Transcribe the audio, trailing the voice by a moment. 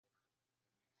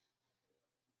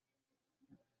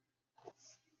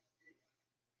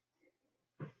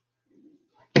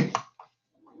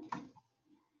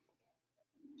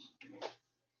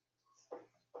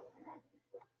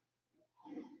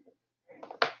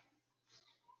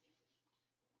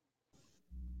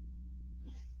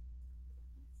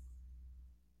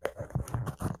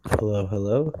Hello,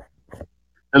 hello.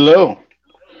 Hello.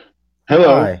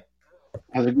 Hello. Hi.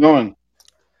 How's it going?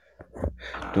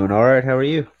 Doing all right. How are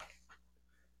you?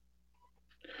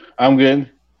 I'm good.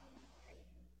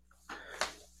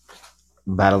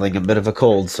 Battling a bit of a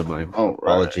cold, so my All right.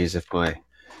 apologies if my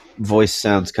voice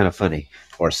sounds kind of funny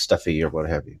or stuffy or what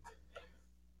have you.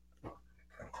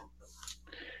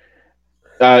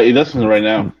 It doesn't right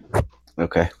now.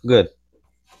 Okay, good.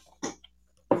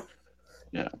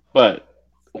 Yeah. But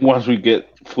once we get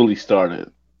fully started,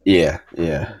 Yeah,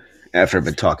 yeah. After I've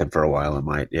been talking for a while, I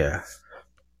might. Yeah.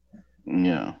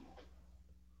 yeah.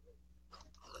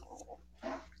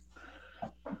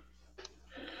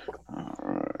 All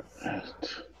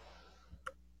right.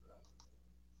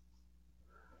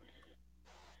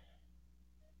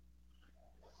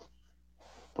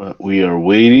 But we are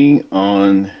waiting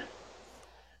on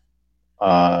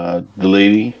the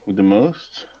lady with the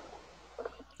most.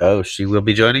 Oh, she will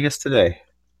be joining us today.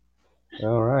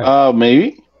 All right.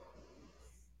 Maybe.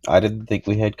 I didn't think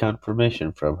we had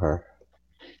confirmation from her.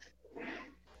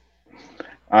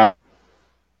 Uh,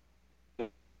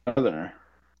 other.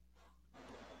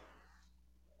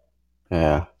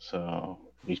 Yeah. So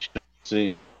we should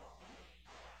see.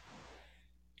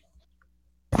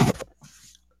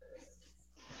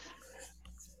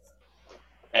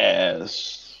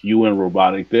 As you went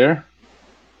robotic there.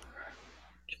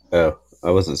 Oh,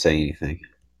 I wasn't saying anything.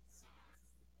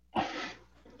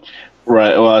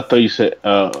 Right. Well, I thought you said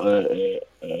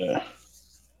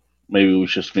maybe it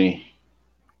was just me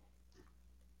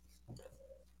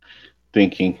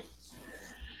thinking.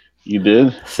 You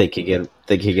did?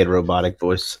 Thinking in robotic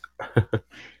voice.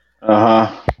 Uh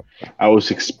huh. I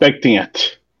was expecting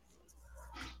it.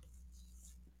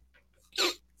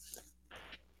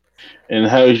 And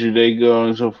how is your day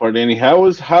going so far, Danny? How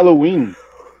was Halloween?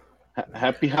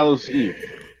 Happy Hallows Eve.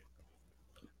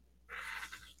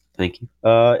 Thank you.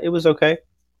 It was okay.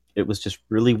 It was just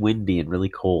really windy and really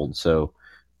cold, so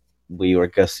we were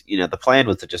guess the plan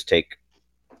was to just take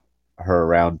her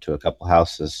around to a couple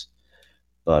houses,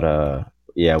 but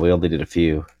yeah, we only did a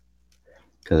few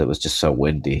because it was just so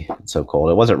windy and so cold.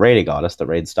 It wasn't raining on us. The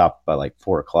rain stopped by like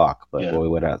 4 o'clock, but Yeah. when we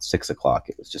went out at 6 o'clock,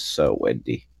 it was just so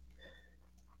windy.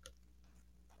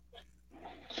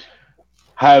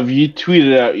 Have you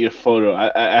tweeted out your photo?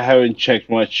 I haven't checked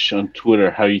much on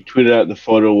Twitter. Have you tweeted out the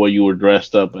photo what you were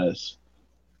dressed up as?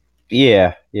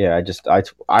 Yeah, yeah. I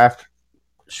after,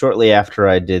 shortly after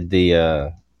I did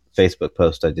the Facebook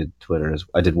post, I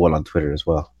did one on Twitter as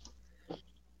well.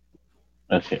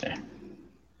 Okay.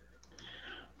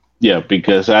 Yeah,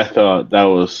 because I thought that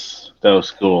was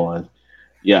cool. And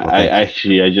yeah, Well, I thank you.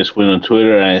 actually I just went on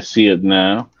Twitter and I see it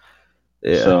now.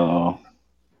 Yeah. So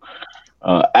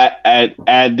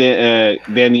at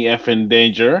Danny F in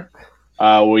Danger,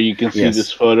 where you can see this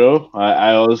Yes. photo.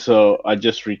 I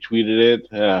just retweeted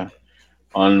it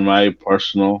on my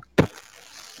personal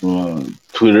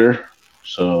Twitter.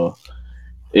 So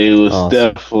it was Awesome.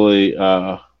 definitely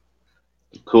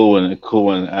cool one. A cool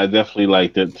one. I definitely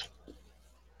liked it.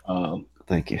 Um,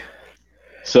 Thank you.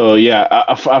 so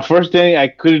yeah, first thing I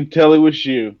couldn't tell it was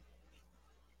you.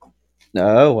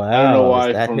 Oh I don't know wow, is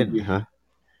why that from hidden, the huh?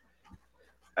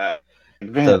 uh,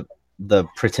 man, The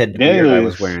pretend beard I Danny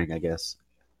was wearing, I guess.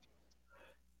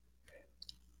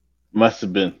 must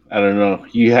have been. I don't know.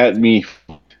 You had me.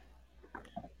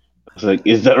 It's like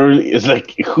is that really? It's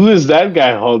like who is that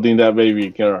guy holding that baby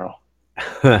girl?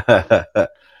 I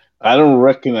don't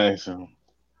recognize him.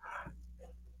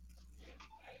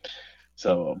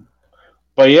 So,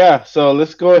 but yeah. So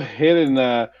let's go ahead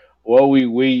and while we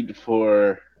wait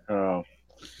for uh,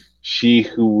 she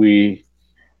who we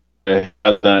have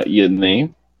not yet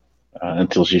named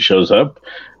until she shows up.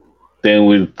 Then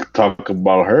we'll talk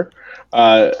about her.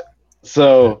 Uh,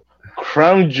 so,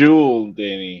 Crown Jewel,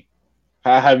 Danny.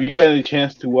 Have you had a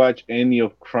chance to watch any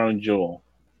of Crown Jewel?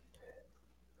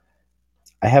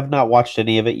 I have not watched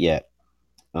any of it yet,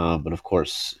 but of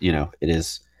course, it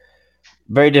is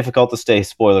very difficult to stay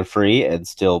spoiler free and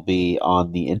still be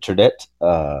on the internet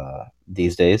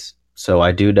these days. So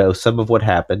I do know some of what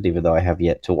happened, even though I have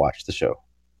yet to watch the show.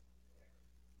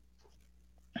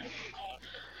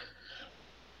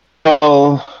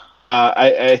 Well,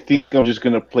 I think I'm just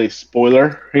gonna play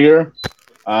spoiler here.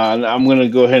 And I'm gonna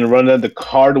go ahead and run down the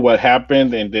card what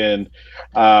happened, and then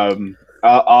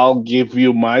I'll give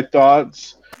you my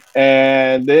thoughts,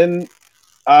 and then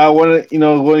I want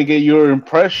to get your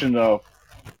impression of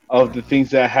the things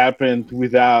that happened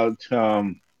without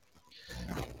having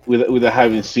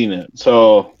seen it.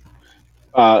 So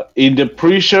in the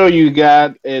pre-show, you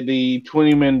got the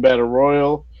 20-man battle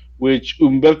royal, which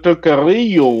Humberto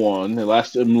Carrillo won, the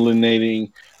last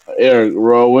eliminating Eric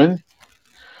Rowan.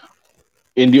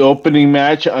 In the opening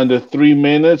match, under 3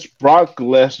 minutes, Brock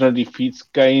Lesnar defeats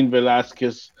Cain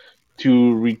Velasquez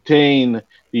to retain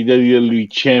the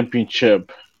WWE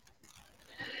Championship.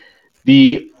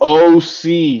 The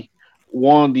OC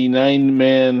won the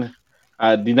nine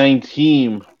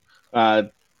team uh,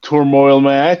 turmoil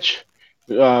match,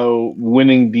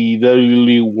 winning the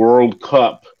WWE World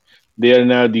Cup. They are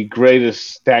now the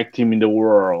greatest tag team in the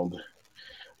world.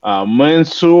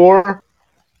 Mansoor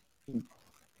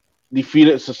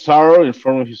defeated Cesaro in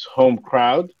front of his home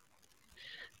crowd.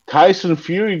 Tyson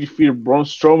Fury defeated Braun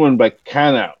Strowman by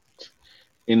countout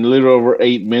in a little over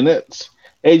 8 minutes.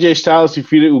 AJ Styles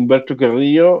defeated Humberto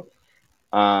Carrillo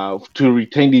to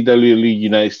retain the WWE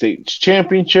United States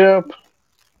Championship.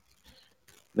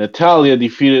 Natalia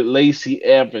defeated Lacey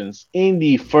Evans in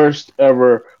the first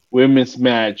ever women's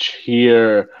match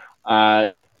here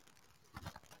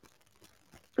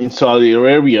in Saudi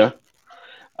Arabia.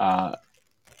 Uh,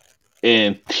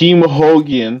 and Team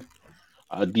Hogan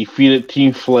defeated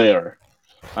Team Flair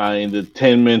in the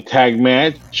 10-man tag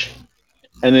match.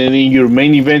 And then in your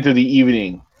main event of the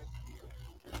evening,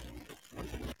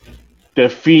 The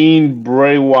Fiend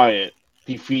Bray Wyatt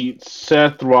defeats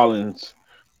Seth Rollins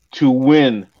to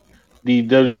win the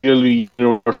WWE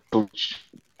Universal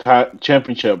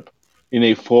Championship in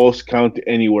a Falls Count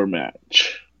Anywhere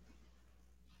match.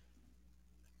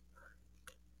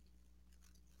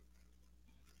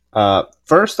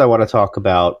 First, I want to talk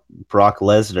about Brock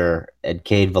Lesnar and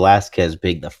Cain Velasquez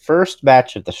being the first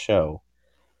match of the show.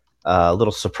 A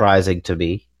little surprising to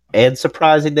me, and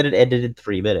surprising that it ended in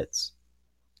 3 minutes.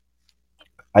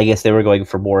 I guess they were going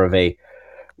for more of a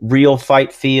real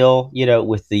fight feel,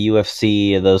 with the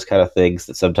UFC and those kind of things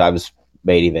that sometimes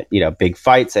made even, big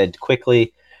fights end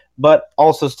quickly, but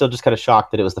also still just kind of shocked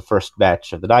that it was the first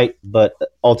match of the night, but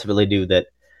ultimately knew that,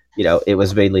 it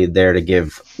was mainly there to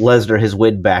give Lesnar his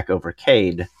win back over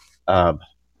Cain. Um,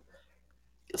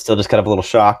 Still just kind of a little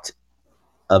shocked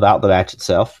about the match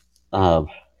itself.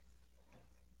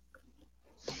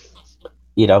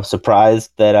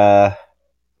 Surprised that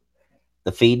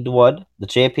the Fiend won the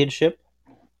championship.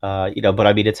 But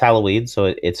I mean, it's Halloween,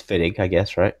 so it's fitting, I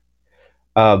guess, right?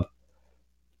 Um,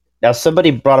 Now,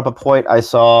 somebody brought up a point I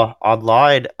saw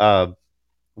online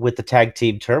with the tag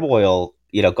team turmoil,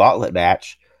 gauntlet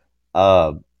match.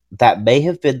 That may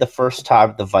have been the first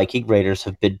time the Viking Raiders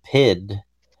have been pinned,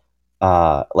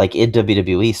 like in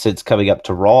WWE since coming up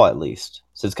to Raw, at least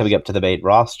since coming up to the main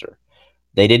roster.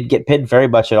 They didn't get pinned very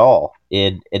much at all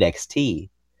in NXT,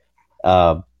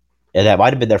 and that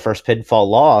might have been their first pinfall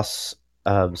loss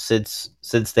since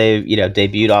they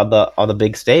debuted on the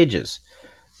big stages.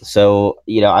 So,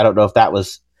 I don't know if that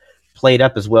was played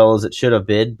up as well as it should have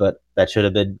been, but that should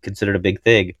have been considered a big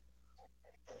thing.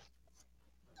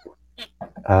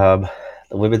 The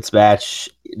women's match,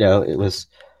 it was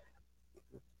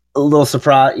a little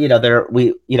surprise.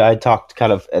 I talked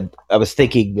kind of, and I was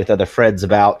thinking with other friends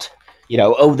about,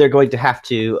 they're going to have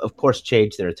to, of course,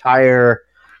 change their attire.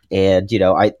 And,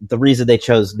 the reason they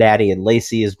chose Natty and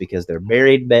Lacey is because they're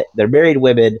married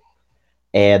women,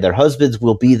 and their husbands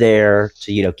will be there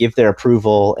to, give their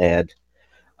approval. And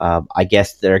I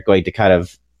guess they're going to kind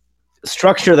of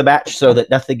structure the match so that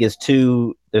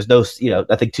there's no,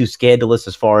 nothing too scandalous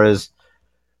as far as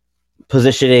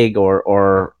positioning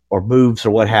or moves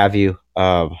or what have you.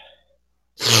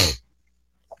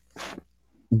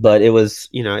 But it was,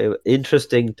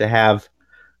 interesting to have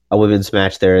a women's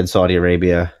match there in Saudi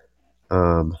Arabia,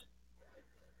 in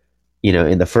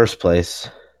the first place.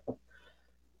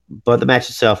 But the match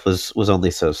itself was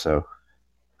only so. It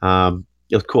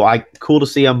was cool to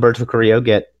see Humberto Carrillo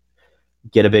get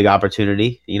a big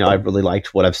opportunity. I really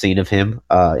liked what I've seen of him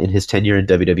in his tenure in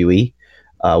WWE.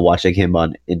 Watching him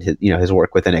in his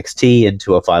work with NXT and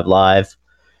 205 Live,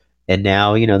 and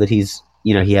now that he's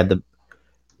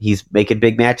making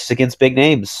big matches against big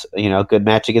names. Good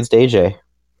match against AJ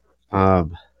for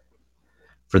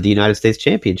the United States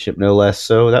Championship, no less.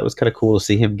 So that was kind of cool to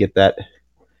see him get that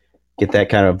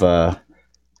kind of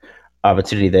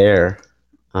opportunity there.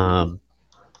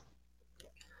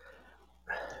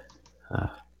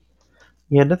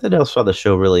 Yeah, nothing else on the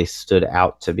show really stood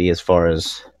out to me as far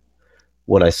as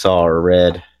what I saw or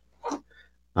read.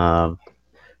 I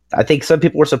think some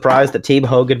people were surprised that Team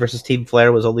Hogan versus Team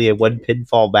Flair was only a one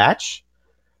pinfall match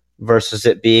versus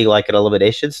it being like an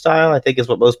elimination style. I think is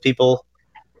what most people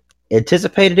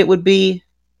anticipated it would be.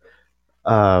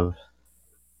 But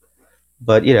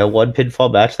one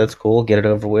pinfall match, that's cool. Get it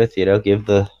over with. Give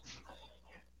the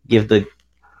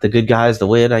good guys the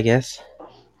win, I guess.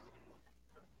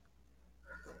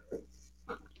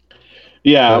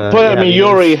 Yeah, but I Yeah, I mean, mean you it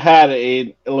already was. had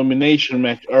an elimination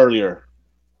match earlier.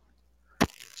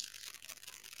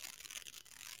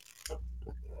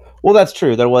 Well, that's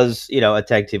true. There was, a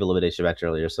tag team elimination match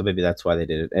earlier, so maybe that's why they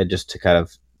did it, and just to kind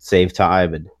of save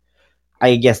time. And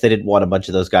I guess they didn't want a bunch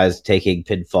of those guys taking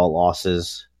pinfall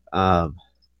losses. But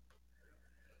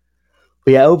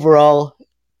yeah, overall,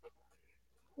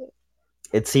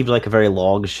 it seemed like a very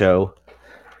long show,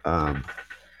 um,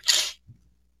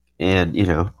 and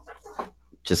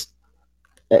just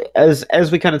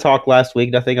as we kind of talked last week,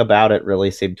 nothing about it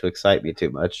really seemed to excite me too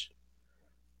much.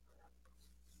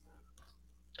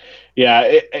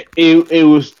 Yeah, it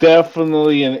was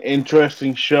definitely an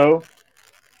interesting show.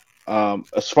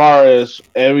 As far as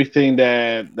everything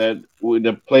that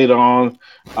played on,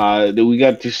 that we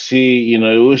got to see, it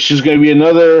was just going to be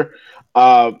another,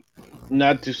 uh,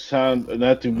 not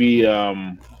to be,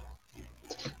 no,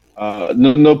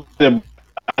 no,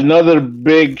 another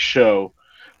big show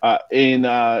in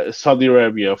Saudi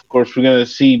Arabia. Of course, we're going to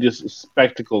see these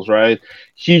spectacles, right?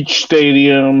 Huge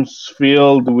stadiums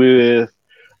filled with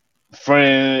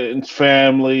friends,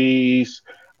 families,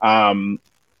 um,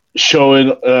 showing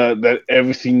that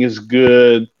everything is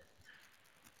good.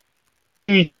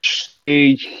 Huge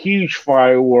stage, huge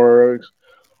fireworks,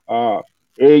 uh,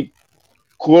 a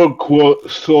quote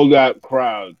unquote sold out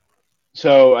crowd.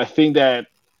 So I think that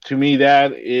to me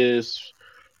that is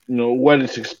what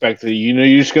is expected.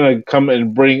 You're just gonna come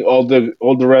and bring all the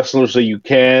wrestlers that you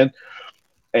can,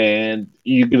 and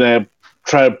you're gonna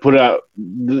try to put out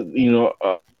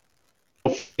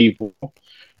people.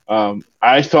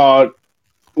 I thought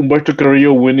Humberto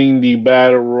Carrillo winning the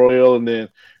battle royal and then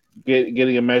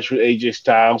getting a match with AJ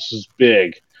Styles is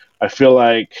big. I feel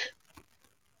like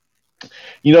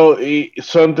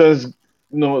sometimes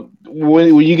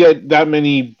when you get that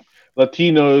many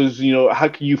Latinos, how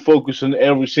can you focus on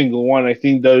every single one? I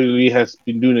think WWE has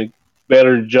been doing a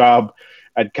better job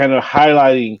at kind of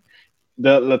highlighting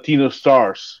the Latino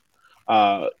stars.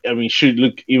 I mean, should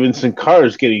look even Sin Cara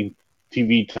is getting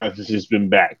TV time since he's been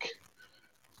back.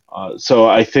 So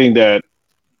I think that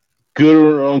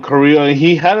good on Korea, and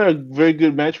he had a very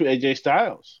good match with AJ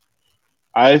Styles.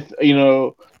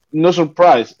 No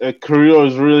surprise. Carrillo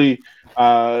is really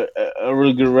a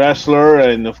really good wrestler,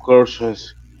 and of course,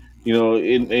 he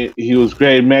was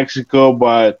great in Mexico.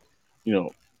 But you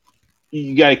know,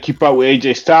 you got to keep up with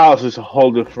AJ Styles. It's a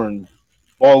whole different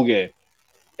ball game,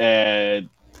 and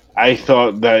I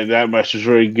thought that match was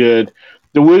very good.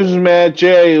 The women's match,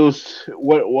 yeah, it was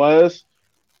what it was.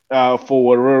 For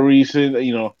whatever reason,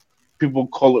 people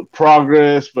call it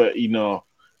progress, but with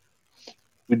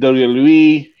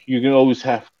WWE, you can always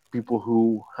have people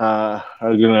who are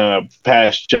gonna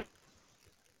pass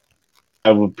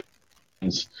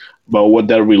opinions about what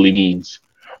that really means.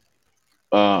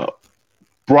 Uh,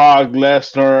 Brock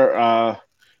Lesnar,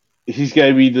 he's got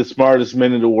to be the smartest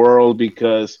man in the world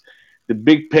because the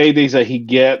big paydays that he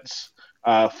gets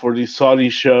for these Saudi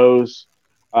shows,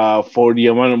 for the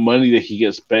amount of money that he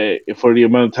gets paid, for the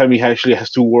amount of time he actually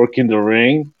has to work in the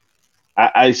ring,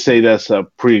 I say that's a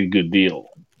pretty good deal.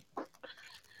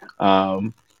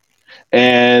 Um,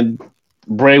 and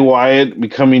Bray Wyatt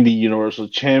becoming the Universal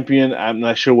Champion. I'm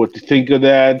not sure what to think of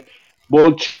that.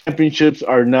 Both championships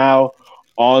are now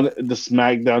on the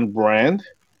SmackDown brand,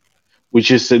 which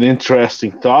is an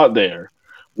interesting thought there.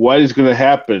 What is going to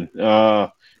happen?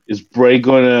 Is Bray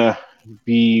going to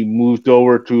be moved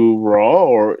over to Raw,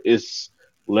 or is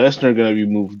Lesnar going to be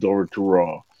moved over to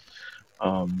Raw?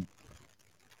 Um,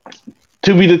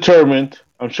 to be determined.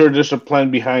 I'm sure there's a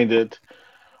plan behind it,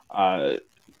 uh,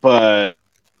 but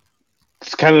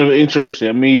it's kind of interesting.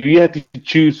 I mean, if you had to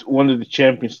choose one of the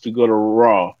champions to go to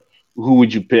Raw, who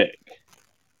would you pick?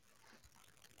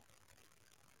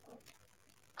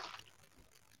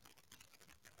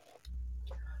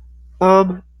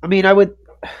 I mean, I would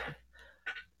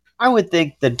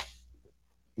think that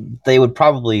they would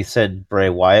probably send Bray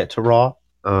Wyatt to Raw,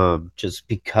 just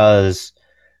because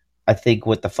I think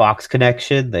with the Fox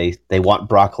connection, they want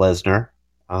Brock Lesnar,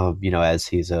 as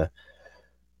he's a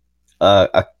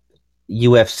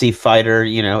UFC fighter,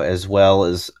 as well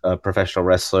as a professional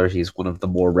wrestler. He's one of the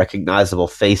more recognizable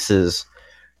faces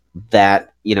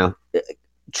that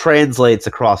translates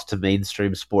across to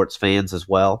mainstream sports fans as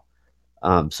well.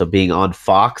 So being on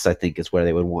Fox, I think, is where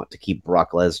they would want to keep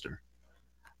Brock Lesnar.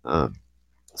 Um,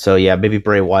 so yeah, maybe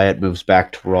Bray Wyatt moves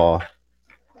back to Raw,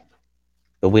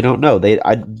 but we don't know.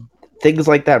 Things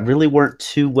like that really weren't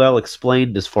too well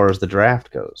explained as far as the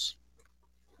draft goes.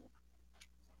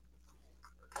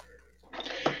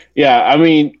 Yeah, I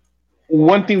mean,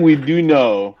 one thing we do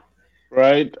know,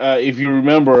 right? If you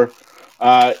remember,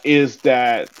 is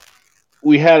that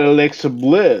we had Alexa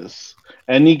Bliss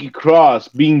and Nikki Cross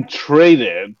being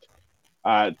traded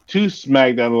to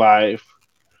SmackDown Live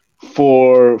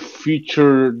for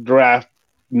future draft,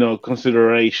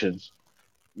 considerations.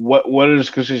 What are the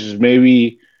discussions?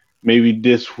 Maybe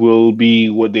this will be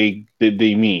what they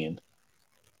mean.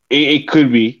 It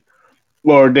could be,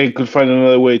 or they could find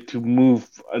another way to move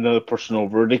another person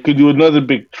over. They could do another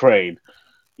big trade.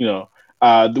 You know,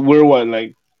 we're what,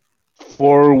 like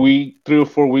 3 or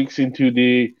 4 weeks into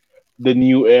the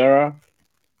new era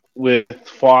with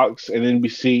Fox and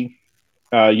NBC,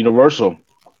 Universal.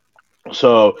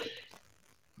 So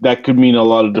that could mean a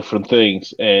lot of different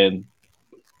things, and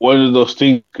one of those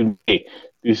things could be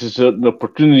this is an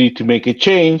opportunity to make a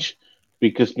change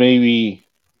because maybe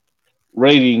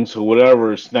ratings or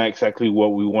whatever is not exactly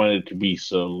what we want it to be.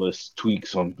 So let's tweak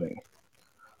something.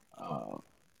 Uh,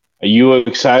 are you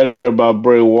excited about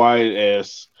Bray Wyatt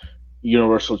as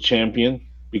Universal Champion?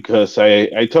 Because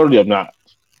I totally am not.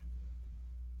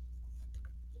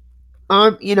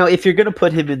 If you're gonna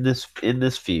put him in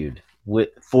this feud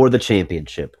for the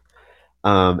championship,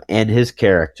 and his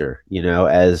character,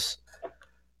 as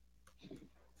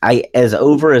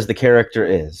over as the character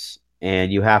is,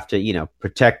 and you have to,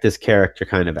 protect this character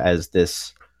kind of as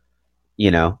this,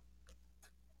 you know,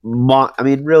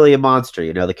 really a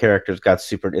monster. The character's got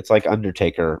super. It's like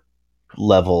Undertaker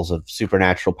levels of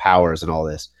supernatural powers and all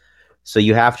this. So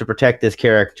you have to protect this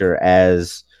character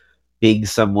as being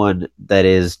someone that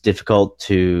is difficult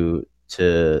to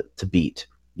beat.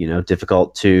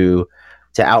 Difficult to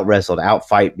out wrestle, to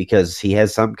outfight, because he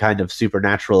has some kind of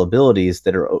supernatural abilities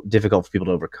that are difficult for people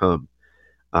to overcome.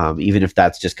 Even if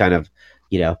that's just kind of,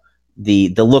 you know,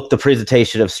 the look, the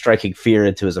presentation of striking fear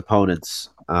into his opponents.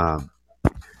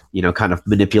 Kind of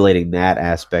manipulating that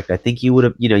aspect. I think you would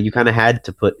have, you kind of had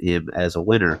to put him as a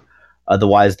winner,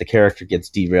 otherwise the character gets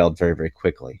derailed very, very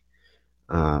quickly.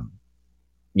 Um,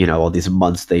 all these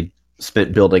months they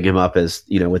spent building him up as,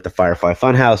 with the Firefly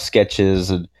Funhouse sketches,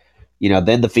 and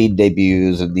then the Fiend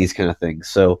debuts and these kind of things.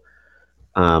 So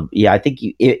yeah, I think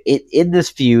in this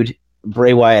feud,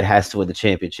 Bray Wyatt has to win the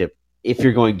championship if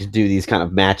you're going to do these kind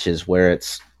of matches where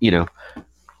it's,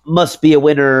 must be a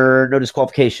winner, no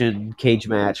disqualification, cage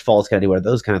match, falls count anywhere,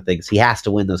 those kind of things. He has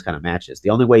to win those kind of matches. The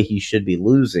only way he should be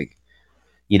losing,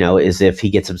 is if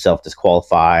he gets himself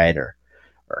disqualified or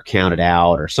counted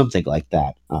out or something like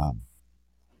that.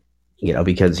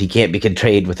 Because he can't be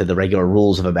contained within the regular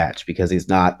rules of a match because he's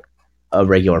not a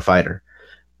regular fighter.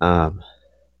 Um,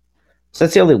 so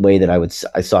that's the only way that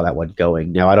I saw that one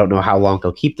going. Now I don't know how long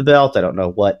they'll keep the belt. I don't know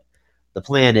what the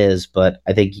plan is, but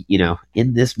I think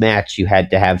in this match you had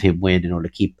to have him win in order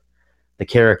to keep the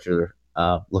character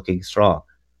looking strong.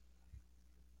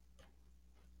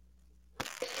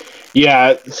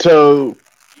 Yeah. So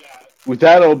with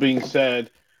that all being said,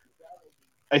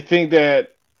 I think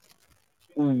that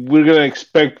we're gonna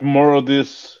expect more of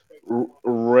this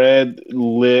red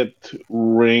lit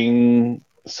ring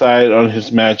side on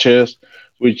his matches,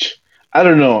 which I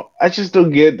don't know. I just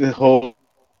don't get the whole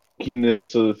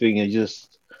sort of thing.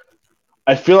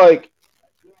 I feel like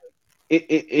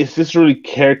is this really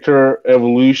character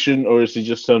evolution, or is it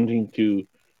just something to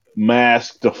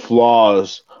mask the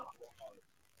flaws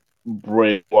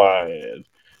Bray Wyatt?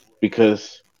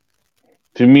 Because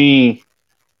to me,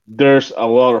 there's a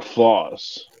lot of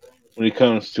flaws when it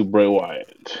comes to Bray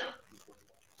Wyatt.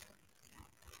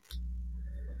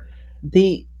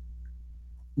 The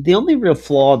the only real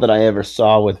flaw that I ever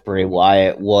saw with Bray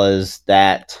Wyatt was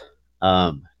that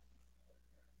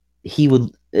he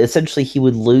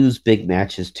would lose big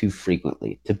matches too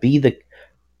frequently. To be the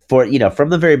for from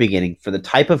the very beginning, for the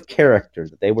type of character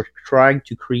that they were trying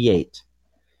to create,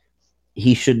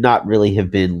 he should not really have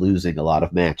been losing a lot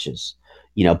of matches,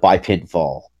 by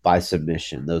pinfall, by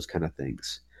submission, those kind of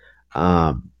things.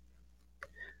 Um,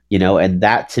 and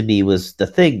that to me was the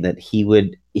thing that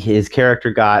his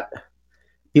character got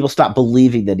people stopped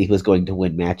believing that he was going to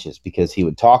win matches because he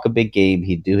would talk a big game.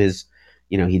 He'd do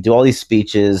he'd do all these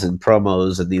speeches and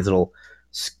promos and these little,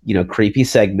 creepy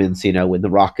segments, with the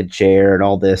rocking chair and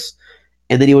all this.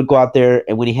 And then he would go out there,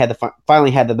 and when he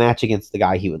finally had the match against the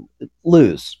guy, he would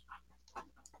lose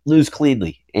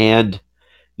cleanly. And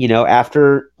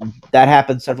after that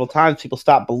happened several times, people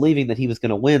stopped believing that he was going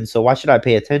to win. So why should I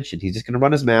pay attention? He's just going to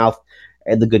run his mouth,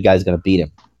 and the good guy's going to beat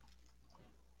him.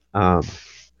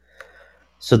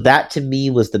 So that to me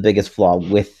was the biggest flaw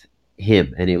with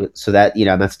him, and it was so that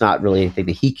that's not really anything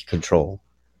that he can control.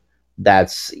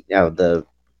 That's the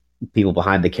people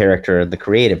behind the character and the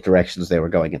creative directions they were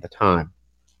going at the time.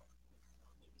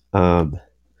 Um,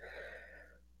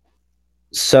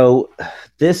 so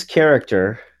this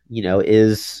character,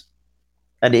 is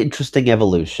an interesting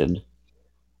evolution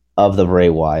of the Bray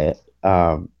Wyatt.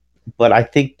 But I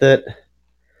think that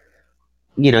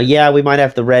yeah, we might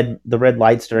have the red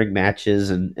lights during matches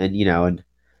and and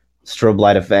strobe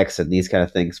light effects and these kind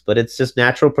of things, but it's just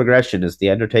natural progression. As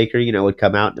the Undertaker, would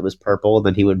come out and it was purple, and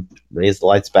then he would raise the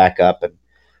lights back up, and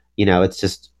it's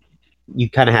just you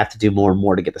kind of have to do more and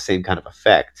more to get the same kind of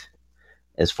effect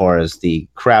as far as the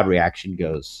crowd reaction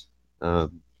goes. I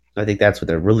think that's what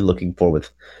they're really looking for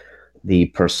with the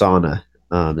persona,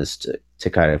 is to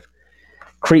kind of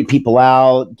creep people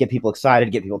out, get people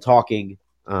excited, get people talking.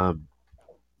 And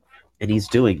he's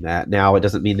doing that. Now, it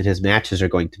doesn't mean that his matches are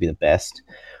going to be the best,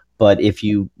 but if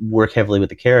you work heavily with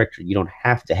the character, you don't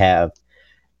have to have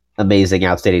amazing,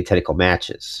 outstanding technical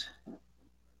matches.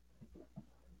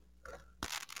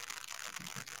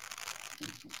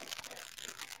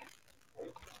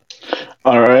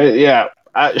 All right, yeah,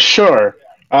 sure.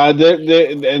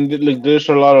 And like, there's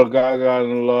a lot of gaga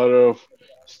and a lot of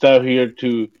stuff here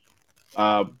to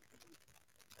uh,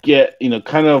 get,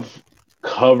 kind of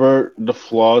cover the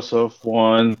flaws of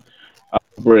one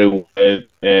Bray Wyatt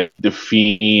and the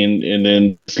Fiend, and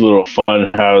then this little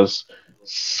funhouse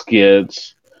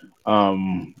skits.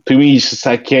 To me, it's just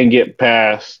I can't get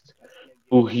past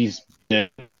who he's been,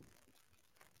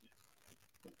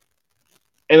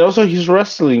 and also his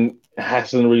wrestling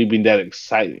hasn't really been that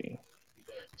exciting.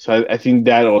 So I think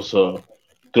that also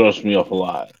throws me off a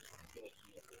lot.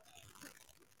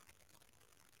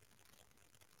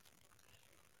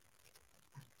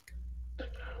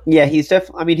 Yeah, he's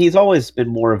definitely. I mean, he's always been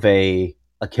more of a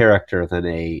character than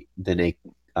a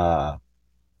uh,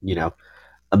 you know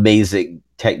amazing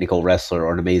technical wrestler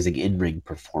or an amazing in ring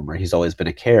performer. He's always been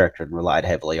a character and relied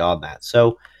heavily on that.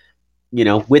 So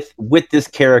with this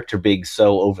character being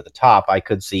so over the top, I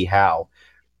could see how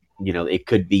it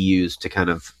could be used to kind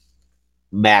of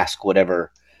mask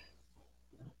whatever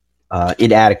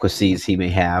inadequacies he may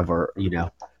have, or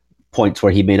points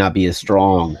where he may not be as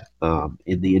strong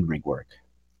in the in ring work.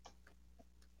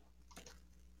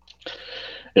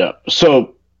 Yeah.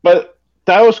 So, but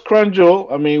that was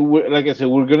Crunchyroll. I mean, like I said,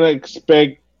 we're gonna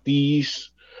expect these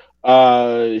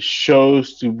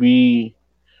shows to be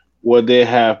what they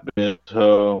have been.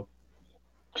 So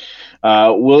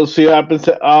we'll see what happens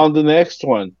on the next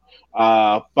one.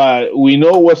 But we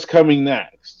know what's coming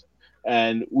next,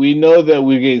 and we know that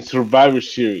we're getting Survivor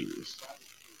Series,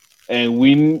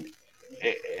 and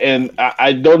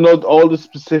I don't know all the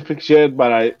specifics yet,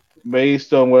 but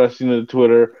based on what I've seen on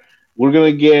Twitter, we're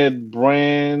gonna get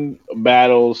brand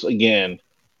battles again.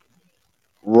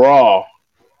 Raw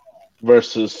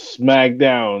versus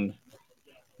SmackDown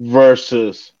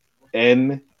versus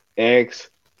NXT.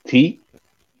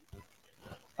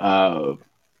 Uh,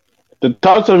 the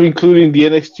thoughts of including the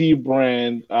NXT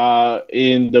brand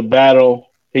in the battle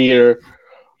here,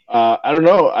 I don't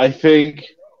know. I think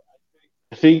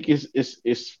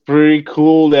it's pretty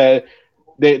cool that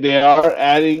they are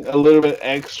adding a little bit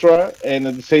extra, and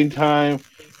at the same time,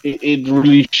 it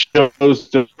really shows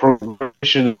the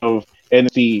progression of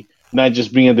NXT, not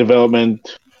just being a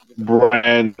development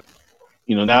brand,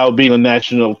 now being on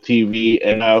national TV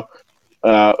and now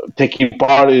taking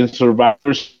part in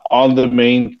Survivors on the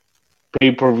main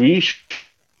pay per view.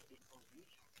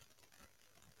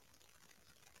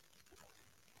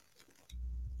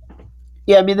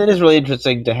 Yeah, I mean that is really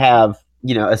interesting to have.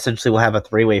 Essentially, we'll have a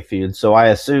three-way feud. So I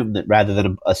assume that rather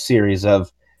than a series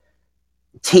of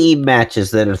team matches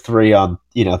that are three on,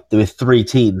 with three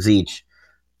teams each,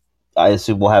 I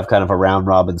assume we'll have kind of a round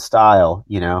robin style.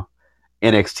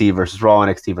 NXT versus Raw,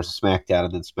 NXT versus SmackDown,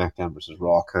 and then SmackDown versus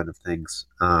Raw kind of things.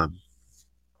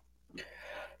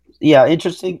 Yeah,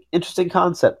 interesting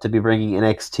concept to be bringing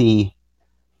NXT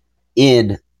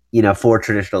in, for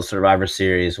traditional Survivor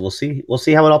Series. We'll see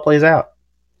how it all plays out.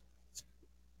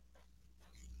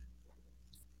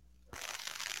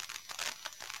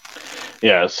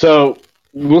 Yeah, so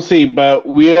we'll see. But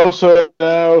we also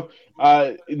now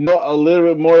know a little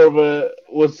bit more of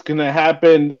what's going to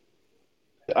happen,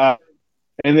 and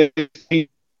then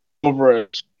over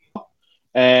it.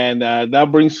 And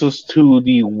that brings us to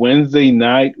the Wednesday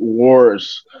Night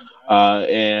Wars.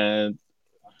 And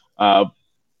uh,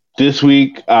 this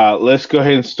week, let's go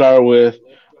ahead and start with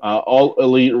All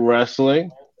Elite Wrestling.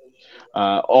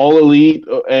 All Elite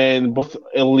and both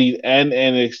Elite and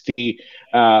NXT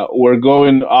were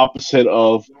going opposite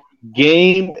of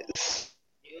game.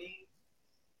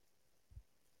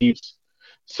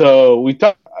 So we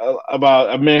talked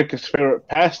about America's favorite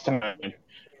pastime,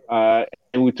 and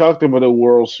we talked about the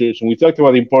World Series, and we talked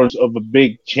about the importance of a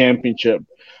big championship.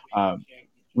 Um,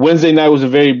 Wednesday night was a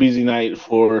very busy night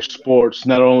for sports.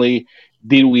 Not only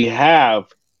did we have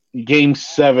Game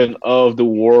 7 of the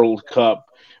World Cup.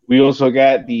 We also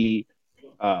got the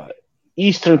uh,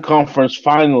 Eastern Conference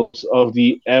Finals of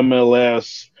the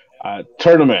MLS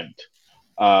tournament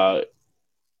uh,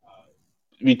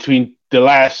 between the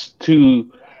last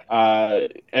two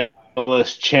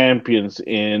MLS champions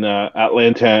in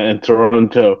Atlanta and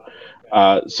Toronto.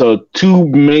 So two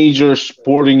major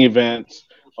sporting events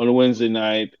on Wednesday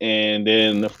night, and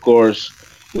then of course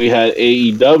we had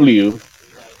AEW,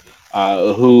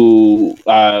 who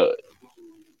had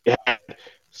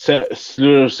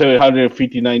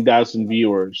 759,000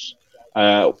 viewers.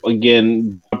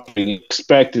 Again,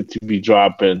 expected to be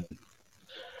dropping,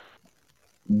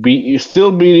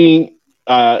 still beating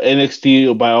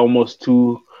NXT by almost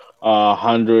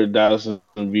 200,000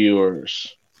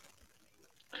 viewers.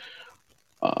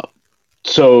 Uh,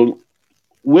 so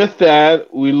with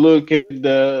that, we look at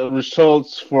the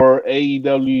results for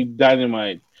AEW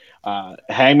Dynamite.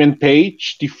 Hangman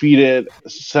Page defeated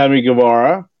Sammy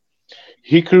Guevara.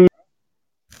 Hikaru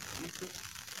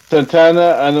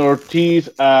Santana and Ortiz,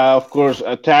 of course,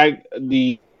 attacked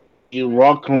the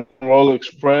Rock and Roll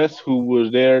Express, who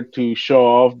was there to show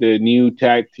off the new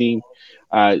tag team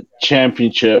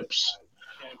championships.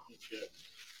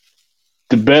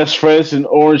 The Best Friends in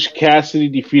Orange Cassidy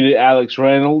defeated Alex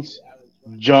Reynolds,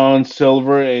 John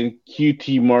Silver, and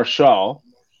QT Marshall.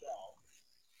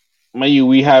 Mind you,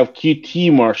 we have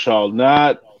QT Marshall,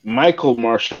 not Michael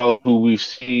Marshall, who we've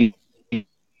seen,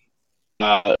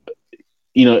 uh,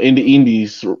 in the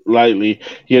Indies lately.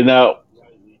 Now,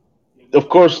 of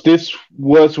course, this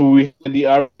was where we had the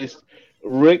artist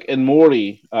Rick and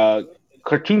Morty,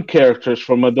 cartoon characters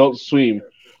from Adult Swim,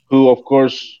 who, of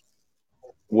course,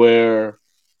 were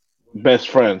best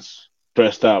friends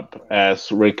dressed up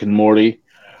as Rick and Morty.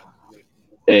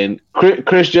 And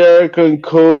Chris Jericho and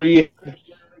Cody,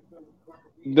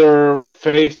 their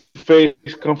face to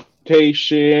face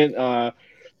confrontation,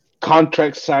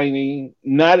 contract signing,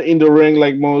 not in the ring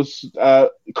like most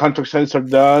contract signings are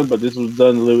done, but this was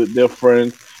done a little bit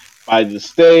different by the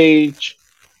stage.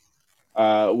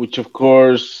 Which of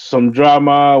course some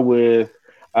drama with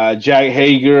Jack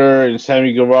Hager and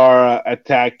Sammy Guevara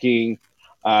attacking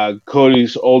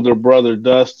Cody's older brother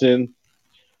Dustin.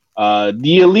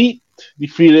 The Elite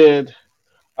defeated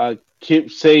Kip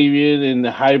Sabian in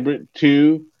the Hybrid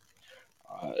 2.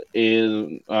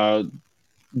 In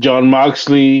John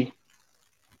Moxley,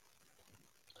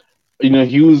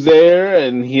 he was there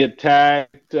and he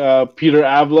attacked Peter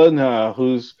Avalon,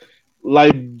 whose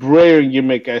librarian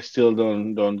gimmick I still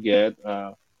don't get.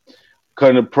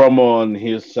 Kind of promo on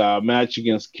his match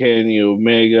against Kenny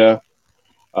Omega,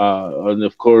 and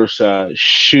of course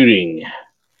shooting,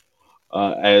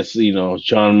 as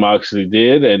John Moxley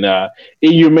did. And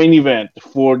in your main event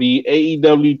for the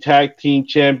AEW Tag Team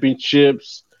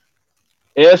Championships,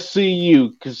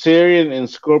 SCU, Kazarian, and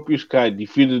Scorpio Sky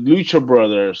defeated Lucha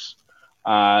Brothers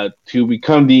to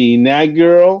become the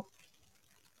inaugural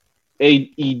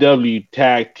AEW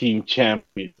Tag Team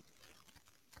Champion.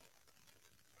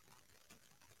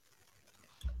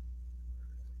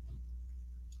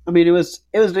 I mean, it was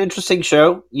an interesting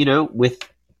show, with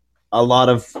a lot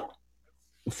of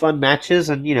fun matches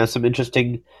and some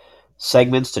interesting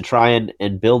segments to try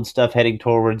and build stuff heading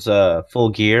towards full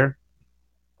gear.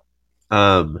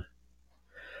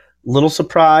 Little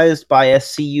surprised by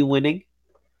SCU winning.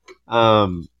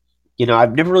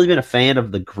 I've never really been a fan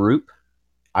of the group.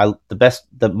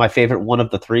 My favorite one of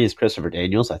the three is Christopher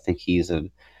Daniels. I think he's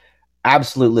an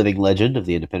absolute living legend of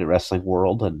the independent wrestling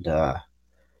world, and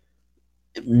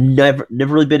never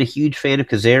really been a huge fan of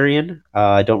Kazarian.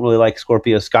 I don't really like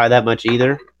Scorpio Sky that much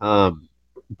either. But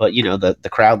the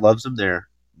crowd loves them.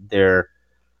 They're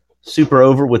super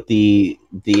over with the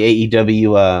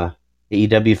AEW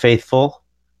faithful.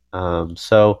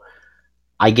 So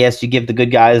I guess you give the good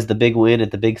guys the big win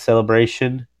at the big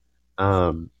celebration. Let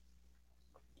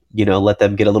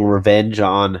them get a little revenge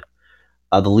on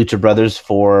the Lucha Brothers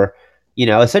for,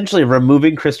 essentially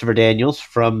removing Christopher Daniels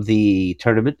from the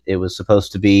tournament. It was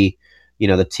supposed to be,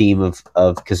 the team of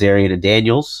Kazarian and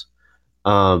Daniels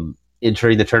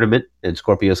entering the tournament, and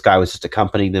Scorpio Sky was just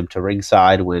accompanying them to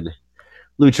ringside when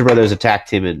Lucha Brothers attacked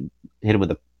him and hit him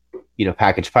with a,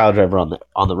 package pile driver on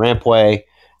the rampway,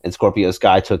 and Scorpio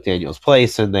Sky took Daniels'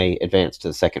 place, and they advanced to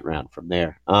the second round from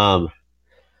there.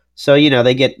 So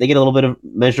they get a little bit of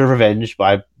measure of revenge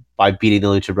by beating the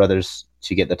Lucha Brothers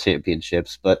to get the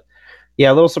championships. But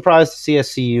yeah, a little surprised to see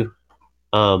SCU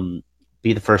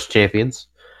be the first champions.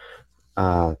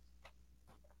 But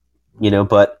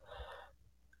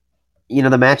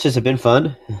the matches have been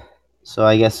fun. So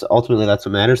I guess ultimately that's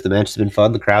what matters. The match has been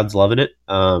fun. The crowd's loving it.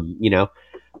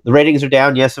 the ratings are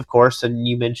down, yes, of course. And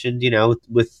you mentioned,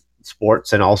 with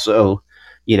sports, and also,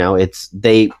 it's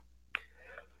they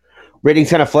ratings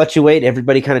kind of fluctuate.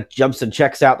 Everybody kind of jumps and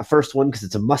checks out the first one because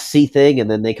it's a must see thing, and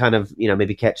then they kind of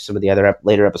maybe catch some of the other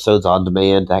later episodes on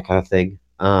demand, that kind of thing.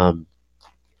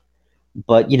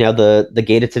 But the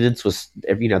gate attendance was,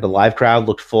 the live crowd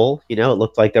looked full. It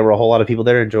looked like there were a whole lot of people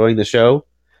there enjoying the show,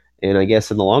 and I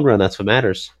guess in the long run, that's what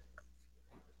matters.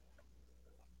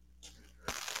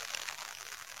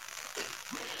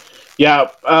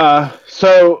 Yeah.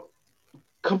 So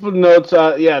couple of notes.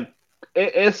 Yeah,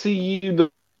 SCU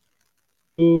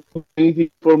do anything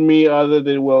for me other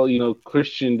than, well,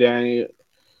 Christian Daniel,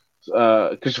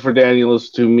 Christopher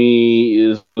Daniels to me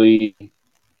is the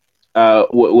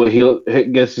what he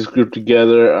gets his group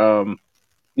together.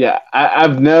 Yeah,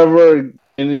 I've never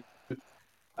been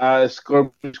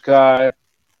Scorpion Sky.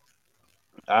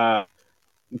 Uh,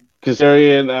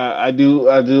 Kazarian, I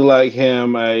do like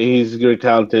him. He's very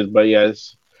talented, but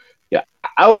yes, yeah,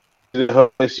 I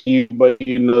would you, but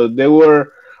they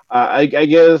were, I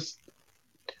guess,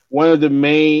 one of the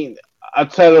main,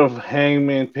 outside of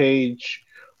Hangman Page,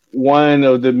 one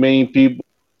of the main people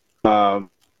um,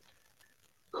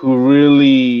 who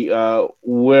really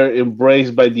were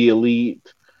embraced by the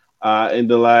elite in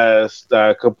the last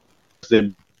couple of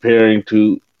years, preparing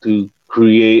to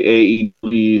create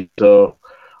AEW. So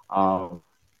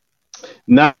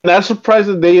not surprised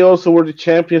that they also were the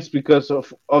champions because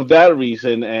of that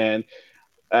reason, and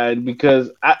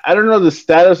because I don't know the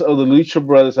status of the Lucha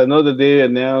Brothers. I know that they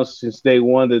announced since day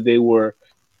one that they were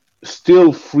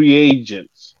still free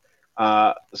agents.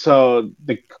 So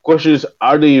the question is,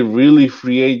 are they really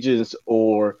free agents,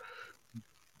 or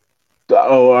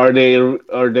are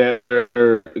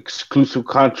there exclusive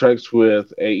contracts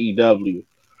with AEW?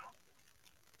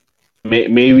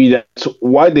 Maybe that's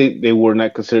why they were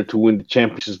not considered to win the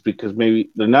championships, because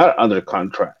maybe they're not under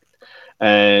contract,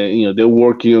 and they're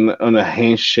working on a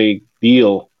handshake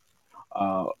deal,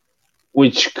 uh,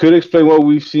 which could explain why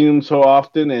we've seen them so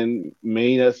often and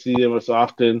may not see them as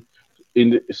often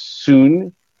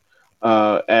soon,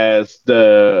 as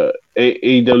the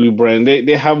AEW brand.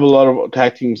 They have a lot of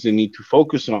tag teams they need to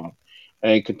focus on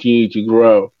and continue to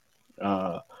grow.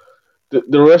 Uh,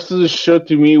 the rest of the show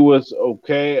to me was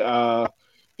okay.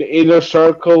 The Inner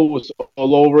Circle was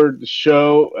all over the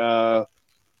show,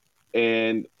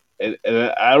 and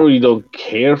I really don't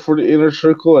care for the Inner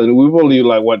Circle. And we've only,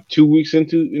 like, what, 2 weeks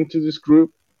into this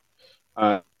group.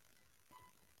 Uh,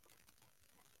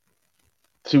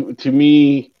 to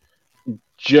me,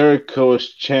 Jericho is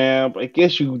champ. I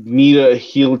guess you need a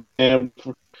heel champ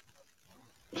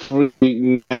for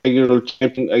the regular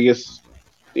champion. I guess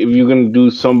if you're gonna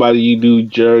do somebody, you do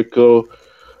Jericho.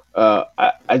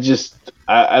 I just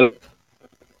I don't.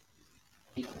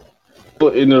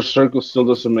 Inner Circle still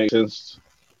doesn't make sense,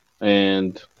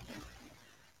 and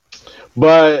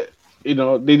but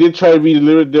they did try to be a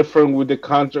little different with the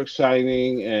contract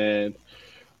signing, and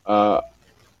uh,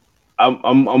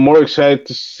 I'm more excited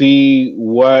to see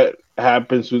what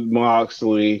happens with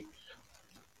Moxley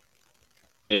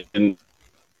and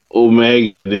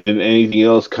Omega than anything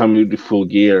else coming to Full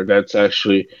Gear. That's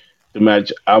actually the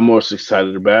match I'm most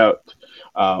excited about.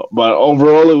 But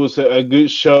overall, it was a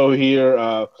good show here.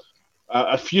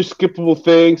 A few skippable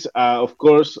things, of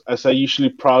course, as I usually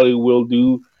probably will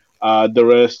do the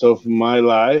rest of my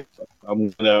life. I'm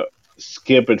gonna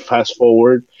skip and fast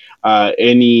forward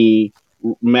any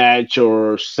match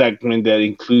or segment that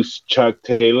includes Chuck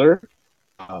Taylor.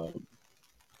 Um,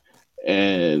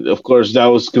 and of course, that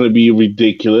was gonna be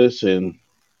ridiculous, and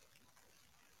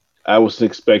I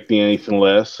wasn't expecting anything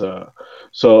less.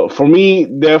 So for me,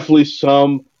 definitely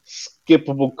some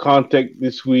skippable content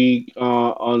this week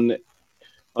on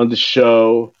the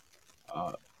show.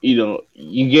 Uh,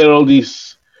 you get all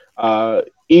these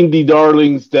indie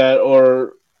darlings that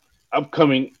or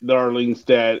upcoming darlings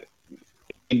that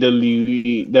the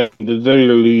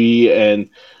WWE and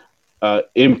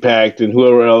Impact and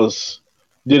whoever else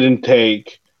didn't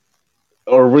take,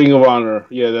 or Ring of Honor.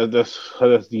 Yeah,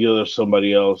 that's the other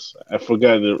somebody else. I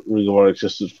forgot that Ring of Honor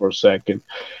existed for a second,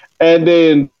 and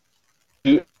then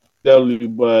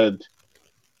WWE. But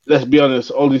let's be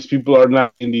honest, all these people are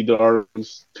not indie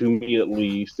darlings to me, at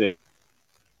least. They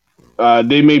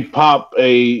may pop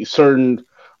a certain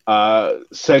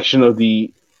section of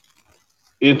the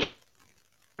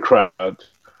crowd,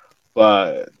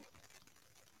 but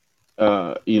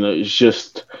it's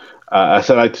just, as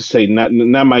I like to say, not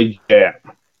my jam.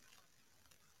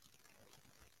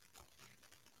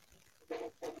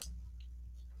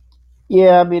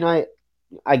 Yeah, I mean, I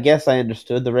guess I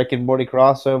understood the Rick and Morty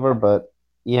crossover, but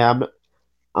yeah,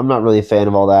 I'm not really a fan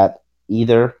of all that.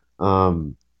 either.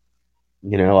 I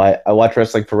watch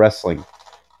wrestling for wrestling,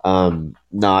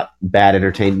 not bad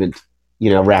entertainment,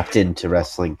 wrapped into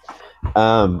wrestling.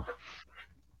 Um,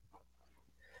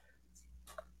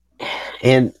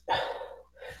 and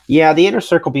yeah, the inner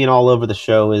circle being all over the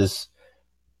show is,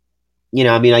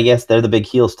 I mean, I guess they're the big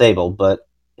heel stable, but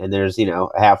and there's a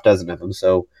half dozen of them,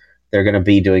 so they're going to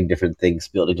be doing different things,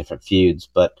 building different feuds.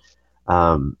 But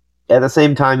at the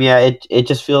same time, yeah, it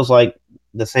just feels like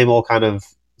the same old kind of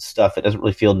stuff. It doesn't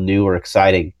really feel new or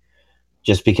exciting,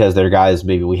 just because they're guys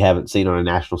maybe we haven't seen on a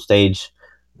national stage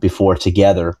before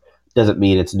together. Doesn't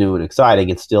mean it's new and exciting.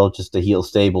 It's still just a heel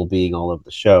stable being all over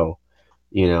the show.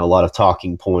 A lot of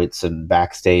talking points and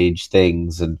backstage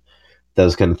things and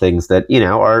those kind of things that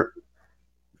are,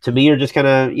 to me, are just kind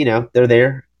of, they're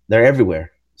there, they're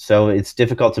everywhere. So it's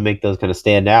difficult to make those kind of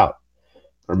stand out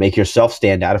or make yourself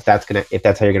stand out if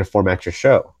that's how you're gonna format your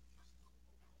show.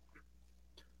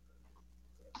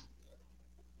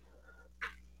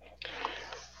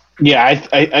 Yeah,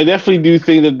 I definitely do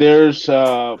think that there's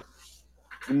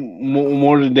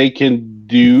more that they can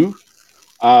do.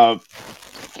 Uh,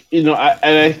 and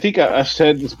I think I've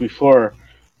said this before.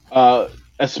 Uh,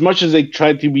 as much as they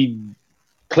try to be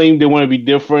claim they want to be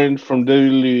different from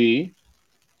WWE,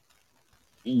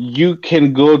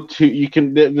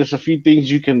 there's a few things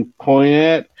you can point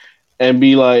at and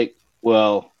be like,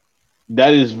 well,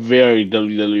 that is very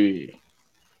WWE.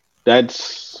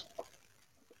 That's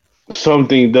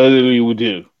something WWE would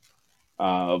do.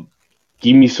 Uh,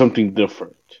 Give me something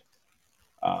different.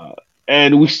 Uh,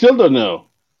 and we still don't know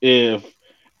if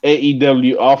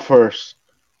AEW offers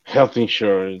health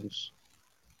insurance,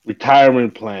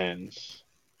 retirement plans,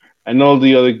 and all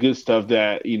the other good stuff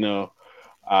that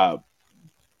uh,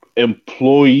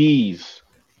 employees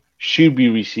should be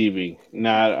receiving,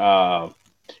 not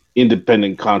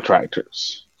independent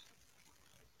contractors.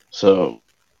 So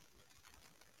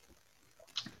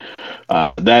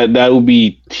that would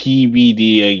be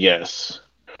TBD, I guess.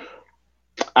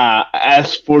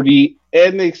 As for the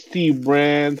NXT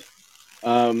brand,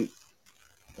 um,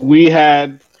 we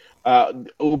had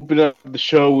opened up the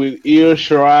show with Io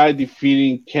Shirai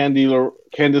defeating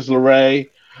Candice LeRae,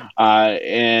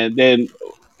 and then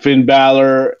Finn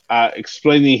Balor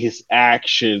explaining his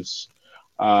actions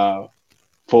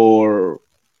for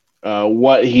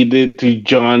what he did to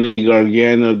Johnny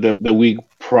Gargano the week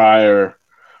prior.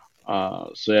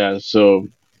 So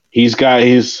he's got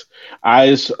his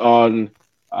eyes uh,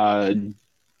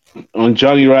 on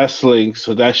Johnny Wrestling,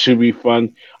 so that should be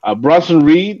fun. Bronson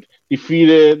Reed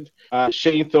defeated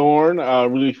Shane Thorne, a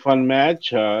really fun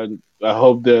match. I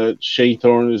hope that Shane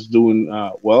Thorne is doing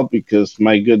well because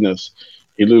my goodness,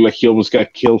 he looked like he almost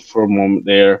got killed for a moment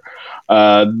there.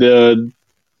 The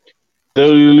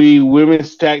WWE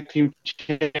Women's Tag Team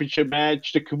Championship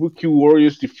match, the Kabuki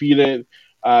Warriors defeated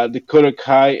Dakota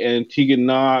Kai and Tegan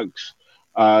Knox.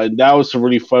 That was a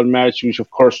really fun match, which of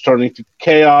course turned into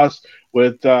chaos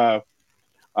with uh,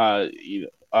 uh,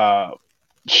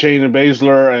 Shayna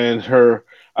Baszler and her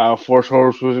Force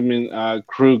Horsewomen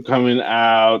crew coming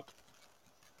out.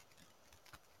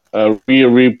 Rhea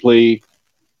Ripley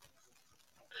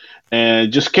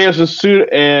and just chaos ensued,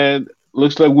 and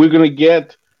looks like we're gonna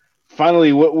get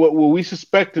finally what we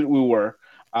suspected we were,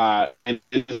 and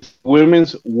it's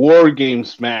women's War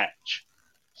Games match.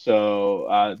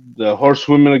 So the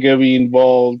horsewomen are going to be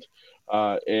involved,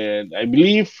 and I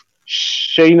believe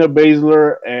Shayna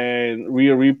Baszler and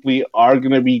Rhea Ripley are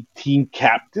going to be team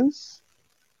captains,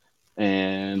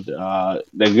 and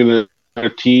they're going to their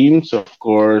team. So of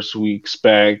course we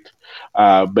expect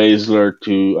Baszler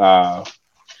to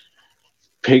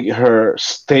pick her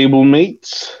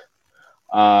stablemates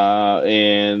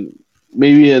and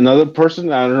maybe another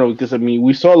person. I don't know because I mean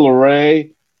we saw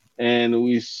Lorray and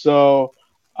we saw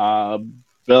uh,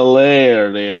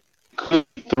 Belair. They could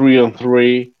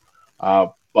 3-on-3,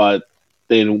 but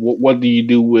then what do you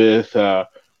do with the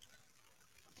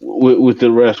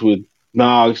rest with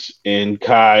Knox and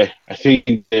Kai? I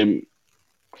think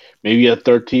maybe a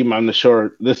third team. I'm not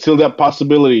sure. There's still that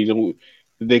possibility that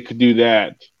they could do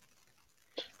that.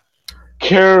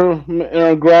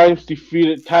 Cameron Grimes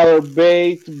defeated Tyler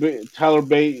Bate. Tyler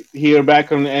Bate here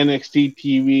back on the NXT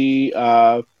TV.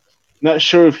 Not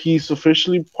sure if he's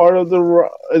officially part of the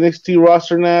NXT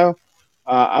roster now.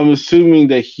 I'm assuming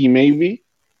that he may be.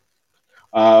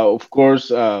 Of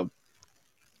course,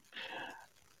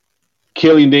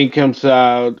 Killing Dane comes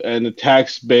out and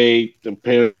attacks Bate.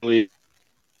 Apparently,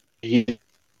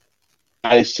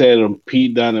 I said on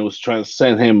Pete Dunne was trying to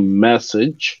send him a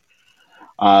message.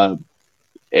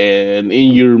 And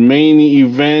in your main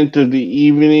event of the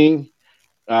evening,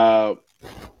 uh,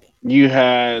 you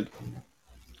had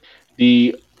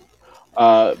the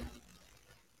uh,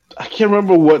 I can't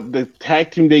remember what the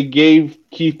tag team they gave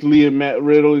Keith Lee and Matt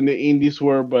Riddle in the Indies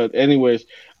were, but anyways,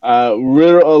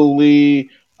 Riddle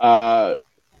Lee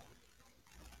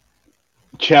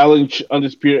challenge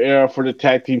Undisputed Era for the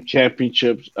tag team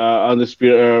championships.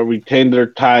 Undisputed Era retained their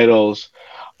titles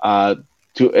uh,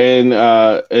 to end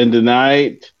the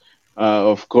night.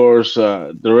 Of course,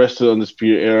 the rest of the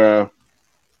Undisputed Era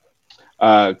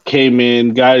came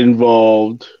in, got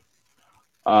involved.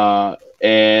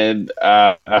 And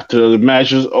after the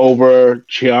match was over,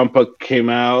 Ciampa came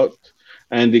out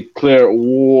and declared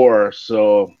war.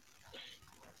 So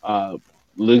uh,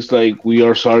 looks like we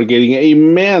are starting getting a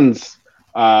men's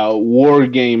war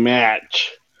game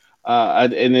match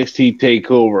at NXT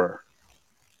Takeover.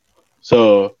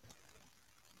 So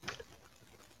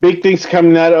big things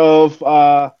coming out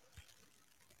of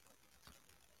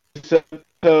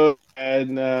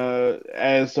and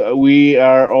as we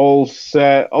are all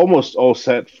set, almost all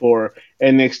set for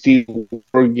NXT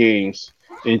War Games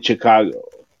in Chicago.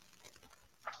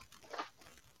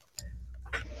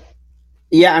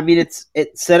 Yeah, I mean it's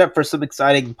set up for some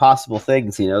exciting possible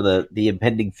things. You know, the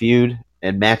impending feud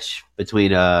and match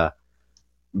between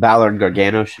Balor and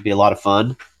Gargano should be a lot of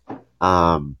fun.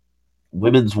 Um,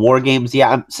 Women's War Games,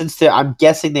 yeah. I'm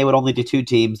guessing they would only do two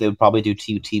teams. They would probably do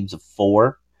two teams of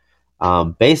four.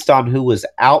 Based on who was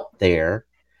out there,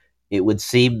 it would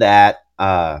seem that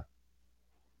Shayna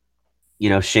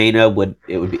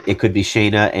it could be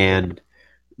Shayna and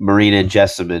Marina and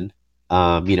Jessamine.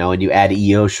 And you add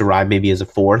Io Shirai maybe as a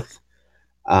fourth.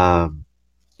 And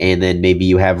then maybe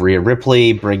you have Rhea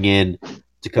Ripley, bring in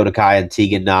Dakota Kai and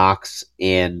Tegan Knox,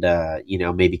 and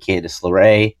maybe Candice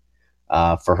LeRae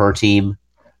for her team.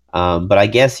 But I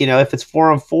guess if it's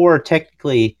 4-on-4,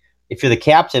 technically, if you're the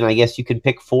captain, I guess you can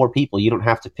pick four people. You don't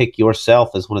have to pick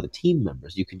yourself as one of the team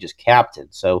members. You can just captain.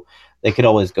 So they could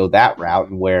always go that route,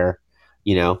 and where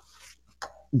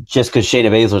just because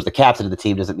Shayna Baszler is the captain of the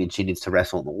team doesn't mean she needs to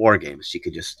wrestle in the War Games. She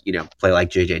could just play like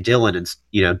J.J. Dillon and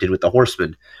did with the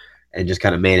Horsemen, and just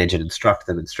kind of manage and instruct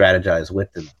them and strategize with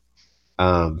them.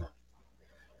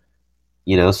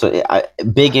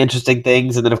 Big interesting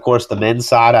things. And then, of course, the men's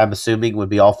side, I'm assuming, would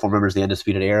be all four members of the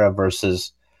Undisputed Era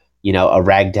versus, a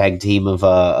ragtag team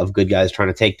of good guys trying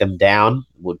to take them down.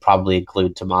 Would probably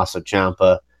include Tommaso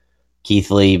Ciampa, Keith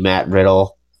Lee, Matt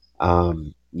Riddle,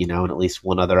 and at least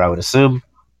one other, I would assume.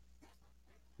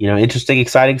 Interesting,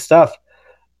 exciting stuff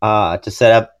to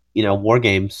set up, War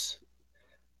Games,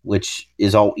 which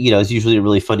is is usually a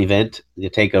really fun event.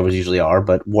 The takeovers usually are,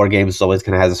 but War Games always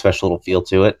kind of has a special little feel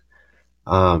to it.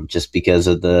 Just because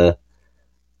of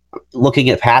looking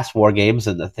at past War Games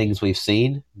and the things we've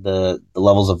seen, the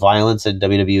levels of violence in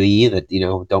WWE that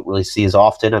don't really see as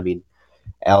often. I mean,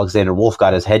 Alexander Wolf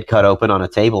got his head cut open on a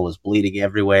table, was bleeding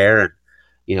everywhere, and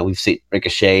we've seen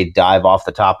Ricochet dive off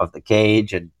the top of the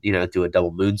cage and do a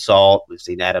double moonsault. We've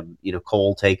seen Adam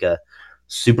Cole take a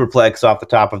superplex off the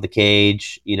top of the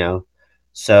cage.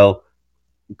 So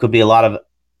it could be a lot of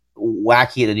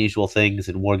wacky and unusual things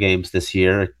in War Games this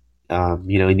year. In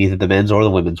either the men's or the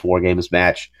women's War Games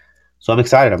match. So I'm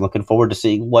excited. I'm looking forward to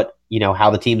seeing what how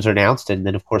the teams are announced, and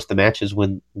then of course the matches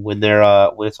when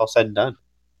it's all said and done.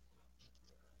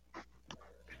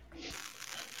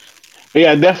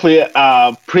 Yeah, definitely.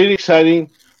 Pretty exciting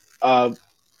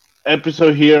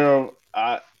episode here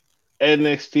of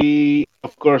NXT.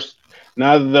 Of course,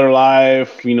 now that they're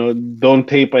live, don't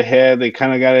tape ahead. They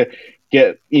kind of got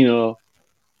to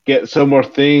get some more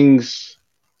things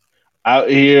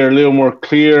out here a little more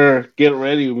clear. Get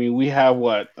ready. I mean, we have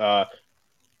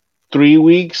 3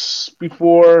 weeks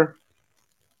before,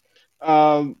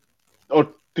 or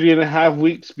 3.5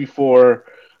 weeks before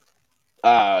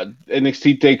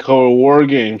NXT Takeover War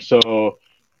Game. So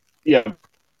yeah,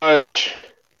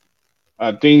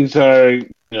 things are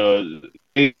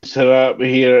set up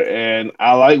here, and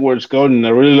I like where it's going. And I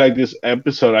really like this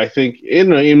episode. I think,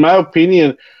 in my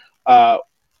opinion,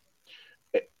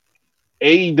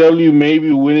 AEW may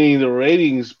be winning the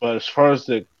ratings, but as far as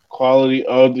the quality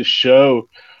of the show,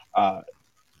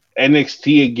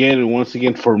 NXT again, and once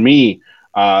again for me,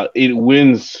 it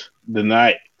wins the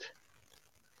night.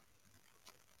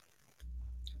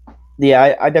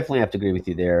 Yeah, I definitely have to agree with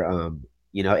you there.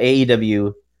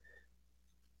 AEW,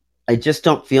 I just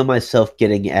don't feel myself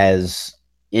getting as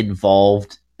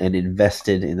involved and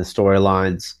invested in the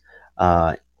storylines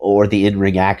or the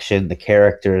in-ring action, the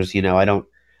characters.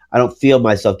 I don't feel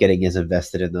myself getting as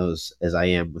invested in those as I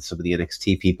am with some of the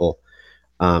NXT people.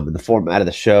 And the format of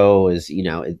the show is,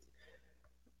 yet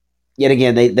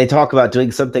again, they talk about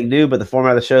doing something new, but the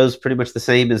format of the show is pretty much the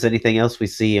same as anything else we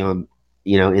see on,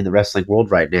 in the wrestling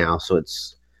world right now. So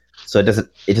it's so it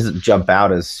doesn't jump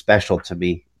out as special to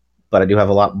me. But I do have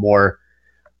a lot more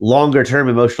longer term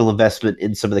emotional investment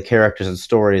in some of the characters and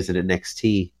stories in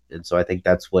NXT, and so I think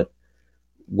that's what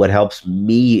helps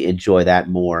me enjoy that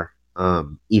more.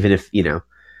 Even if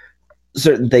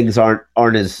certain things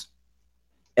aren't as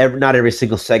not every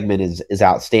single segment is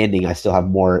outstanding. I still have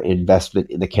more investment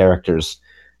in the characters,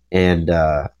 and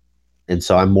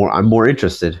so I'm more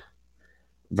interested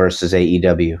versus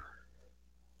AEW.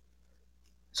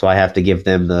 So I have to give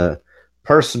them the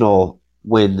personal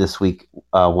win this week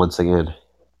once again.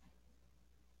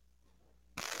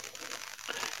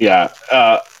 Yeah,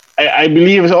 I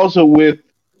believe it's also with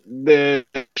the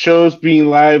shows being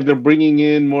live, they're bringing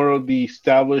in more of the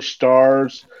established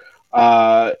stars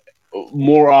uh,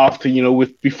 more often.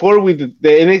 With before with the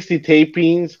NXT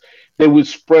tapings, they would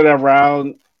spread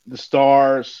around the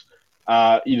stars.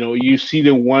 You see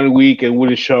them one week and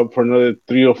wouldn't show up for another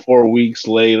 3 or 4 weeks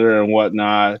later and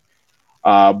whatnot.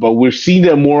 But we're seeing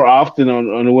them more often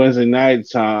on Wednesday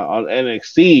nights on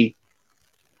NXT.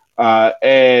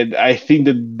 And I think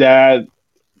that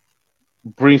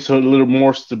brings a little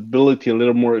more stability, a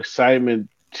little more excitement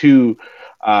to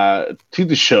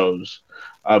the shows,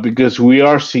 because we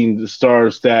are seeing the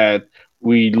stars that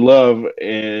we love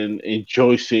and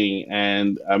enjoy seeing,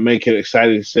 and make it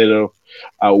exciting instead of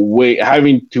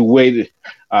having to wait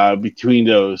between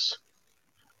those.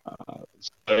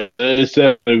 It's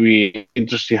definitely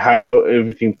interesting how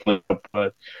everything plays out,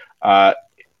 but uh,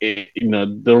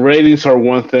 the ratings are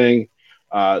one thing,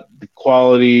 the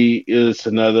quality is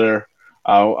another.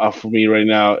 For me right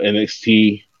now,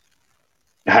 NXT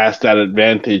has that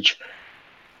advantage.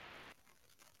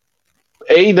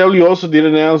 AEW also did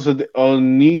announce that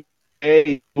on New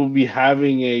Day will be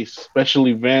having a special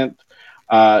event.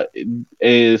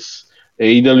 Is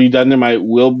AEW Dynamite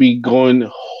will be going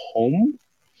home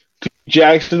to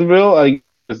Jacksonville? I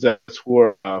guess that's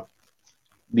where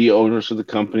the owners of the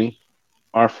company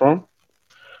are from,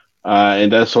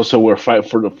 and that's also where Fight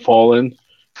for the Fallen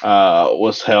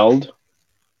was held.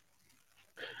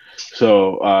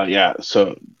 So yeah,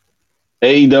 so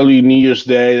AEW New Year's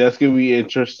Day, that's gonna be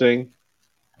interesting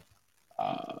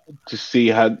to see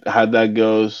how that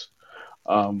goes.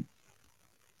 Um,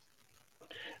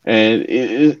 and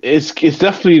it's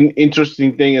definitely an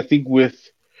interesting thing. I think with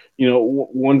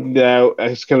one thing that I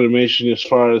just kind of mentioned as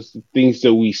far as the things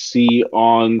that we see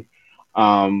um,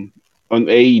 on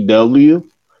AEW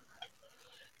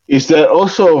is that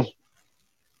also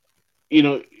you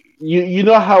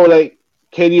know how like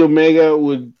Kenny Omega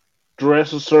would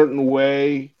dress a certain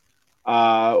way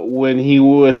when he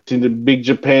was in the Big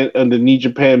Japan on the New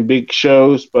Japan big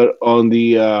shows, but on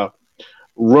the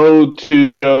road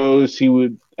to shows he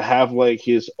would have like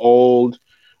his old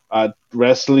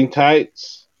wrestling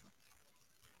tights.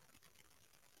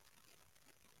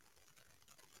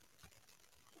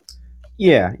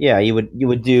 Yeah, yeah, you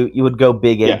would go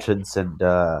big Yeah, entrance and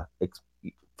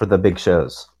for the big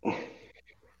shows.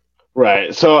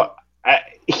 right. So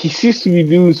he seems to be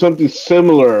doing something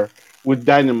similar with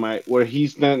Dynamite, where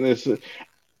he's not necessarily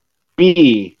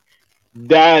me.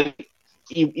 That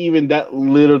even that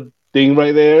little thing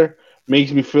right there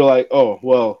makes me feel like, oh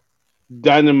well,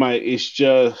 Dynamite is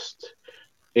just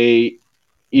a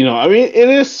I mean, it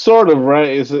is sort of right.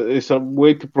 It's a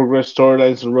way to progress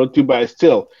storylines and road to, but it's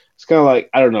kind of like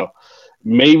I don't know.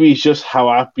 Maybe it's just how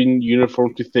I've been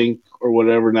uniform to think or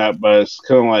whatever not, but it's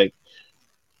kind of like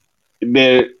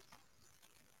there.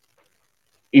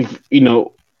 If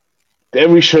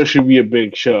every show should be a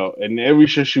big show, and every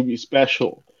show should be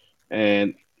special,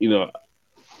 and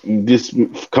this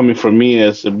coming from me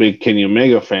as a big Kenny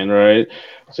Omega fan, right?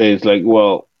 So it's like,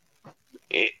 well,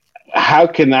 it, how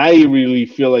can I really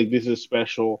feel like this is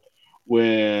special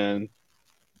when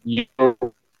you're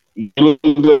you look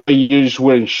like you're just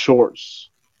wearing shorts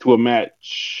to a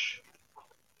match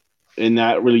and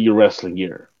not really your wrestling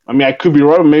gear? I mean, I could be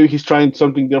wrong. Maybe he's trying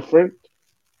something different,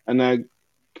 and I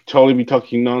could totally be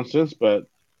talking nonsense. But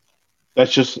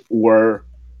that's just where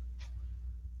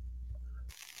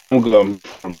I'm going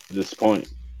from this point.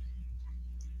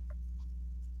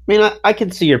 I mean, I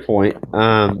can see your point.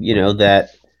 That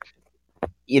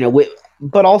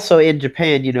but also in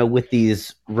Japan, with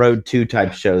these Road Two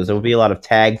type shows, there will be a lot of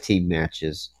tag team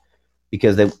matches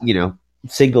because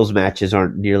singles matches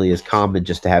aren't nearly as common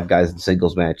just to have guys in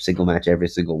single match every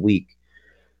single week.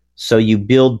 So you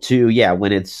build to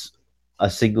when it's a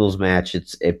singles match,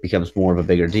 it becomes more of a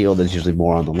bigger deal. There's usually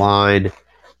more on the line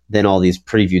than all these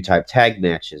preview type tag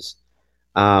matches.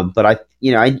 But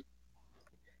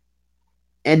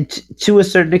to a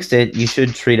certain extent, you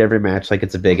should treat every match like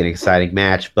it's a big and exciting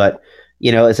match. But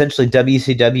essentially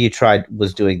WCW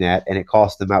was doing that, and it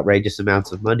cost them outrageous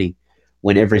amounts of money.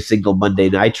 When every single Monday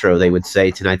Nitro, they would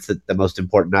say tonight's the most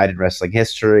important night in wrestling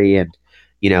history, and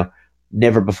you know,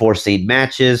 never before seen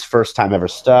matches, first time ever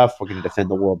stuff. We're going to defend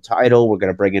the world title. We're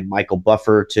going to bring in Michael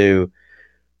Buffer to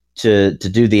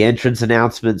do the entrance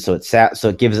announcement, so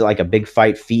it gives it like a big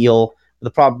fight feel. But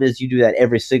the problem is, you do that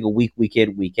every single week, week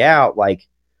in, week out. Like,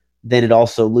 then it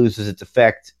also loses its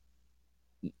effect,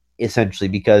 essentially,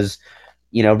 because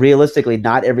realistically,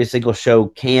 not every single show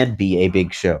can be a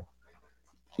big show.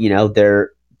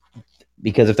 They're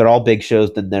because if they're all big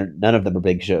shows, then none of them are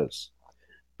big shows.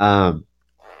 Um,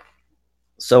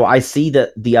 so I see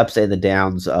the ups and the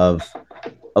downs of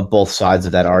both sides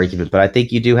of that argument, but I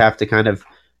think you do have to kind of,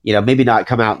 maybe not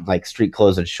come out in like street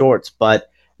clothes and shorts, but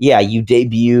yeah, you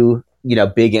debut,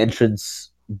 big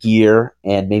entrance gear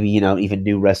and maybe even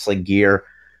new wrestling gear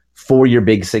for your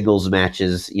big singles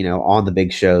matches, on the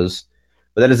big shows.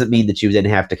 But that doesn't mean that you then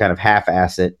have to kind of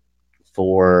half-ass it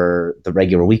for the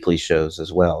regular weekly shows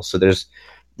as well. So there's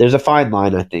a fine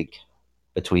line, I think,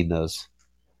 between those.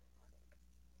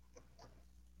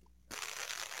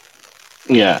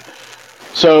 Yeah.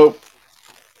 So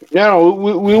yeah,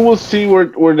 we will see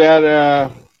where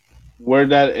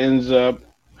that ends up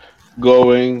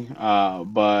going.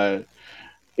 But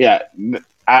yeah,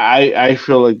 I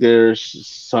feel like there's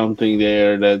something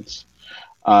there that's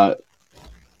uh,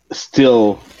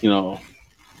 still,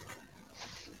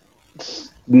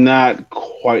 not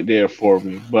quite there for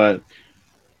me. But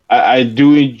I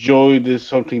do enjoy this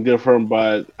something different,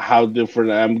 but how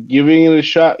different I'm giving it a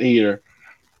shot here.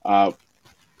 Uh,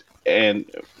 and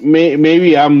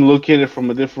maybe I'm looking at it from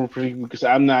a different perspective because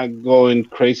I'm not going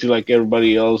crazy like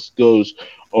everybody else goes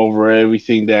over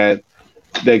everything that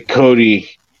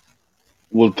Cody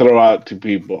will throw out to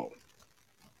people.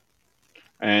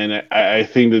 And I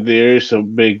think that there is a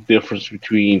big difference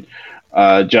between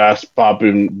just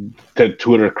popping the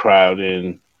Twitter crowd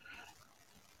and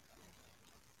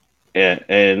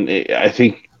I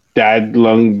think that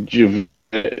longevity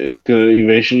could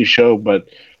eventually show, but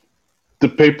the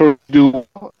paper do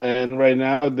well, and right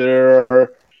now their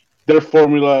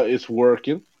formula is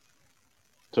working,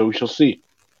 so we shall see.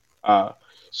 Uh,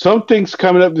 some things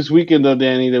coming up this weekend, though,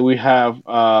 Danny, that we have.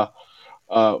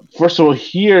 First of all,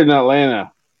 here in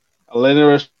Atlanta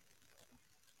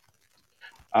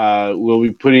will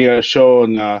be putting a show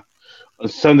on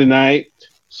Sunday night,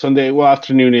 Sunday, well,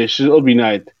 afternoonish. It'll be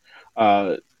night.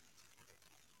 Uh,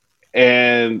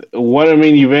 and what a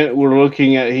main event we're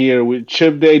looking at here with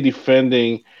Chip Day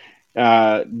defending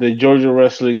the Georgia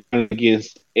Wrestling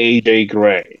against AJ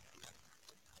Gray.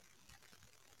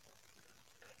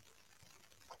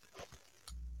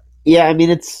 Yeah, I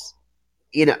mean,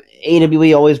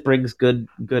 AWE always brings good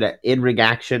in ring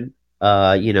action.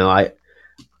 I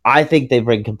think they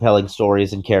bring compelling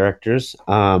stories and characters.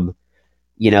 Some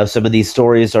of these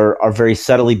stories are very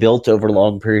subtly built over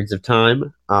long periods of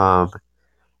time. But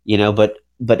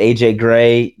AJ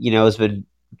Gray, has been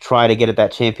trying to get at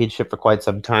that championship for quite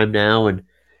some time now, and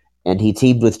he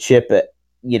teamed with Chip at,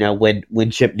 when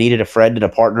Chip needed a friend and a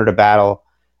partner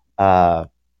uh,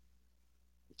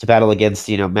 to battle against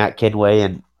Matt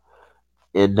Kidway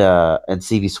and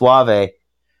CV Suave.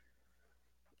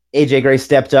 AJ Gray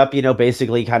stepped up,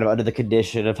 basically kind of under the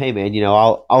condition of, hey man,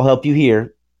 I'll help you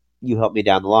here, you help me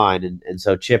down the line, and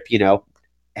so Chip,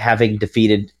 having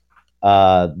defeated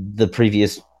the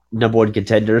previous number one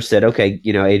contender, said, okay,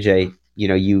 AJ,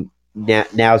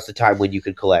 now's the time when you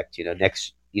can collect,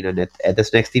 next, at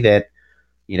this next event,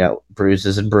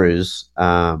 bruises and bruise,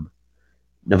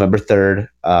 November 3rd,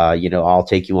 I'll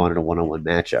take you on in a one-on-one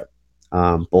matchup.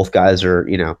 Both guys are,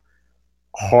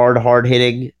 hard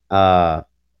hitting,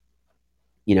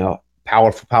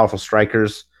 powerful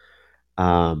strikers.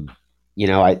 I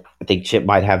think Chip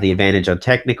might have the advantage on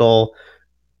technical.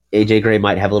 AJ Gray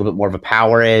might have a little bit more of a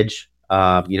power edge.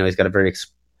 He's got a very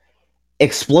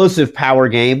explosive power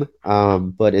game,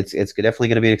 but it's definitely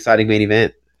going to be an exciting main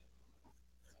event.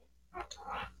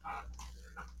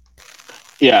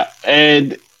 Yeah,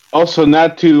 and also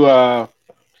not to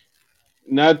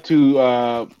be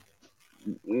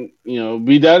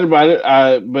done about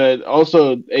it, but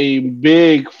also a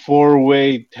big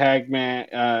four-way tag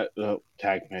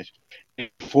match,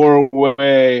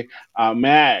 four-way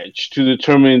match to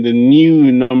determine the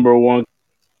new number one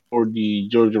for the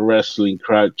Georgia Wrestling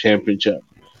Crowd Championship.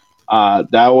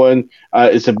 That one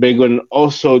is a big one.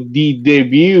 Also, the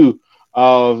debut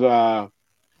of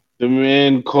the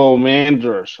Man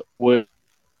Commanders with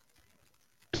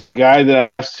a guy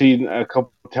that I've seen a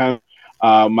couple of times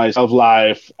myself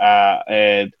live,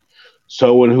 and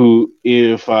someone who,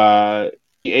 if AW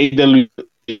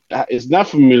is not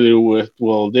familiar with,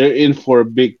 well, they're in for a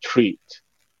big treat.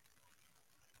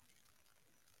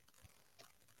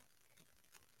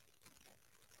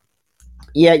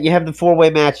 Yeah, you have the four-way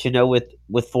match,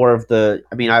 with four of the.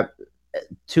 I mean, I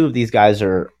two of these guys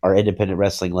are independent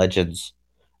wrestling legends,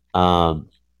 um,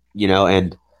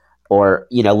 and or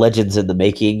legends in the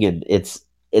making, and it's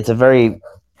a very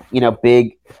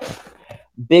big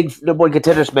number one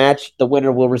contenders match. The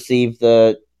winner will receive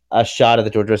the a shot of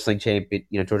the George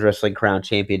Wrestling Crown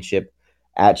Championship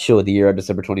at Show of the Year on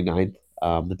December 29th.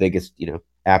 The biggest,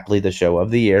 aptly the show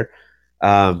of the year.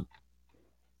 Um,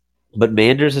 but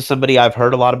Manders is somebody I've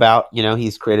heard a lot about.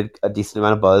 He's created a decent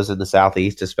amount of buzz in the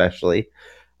Southeast, especially.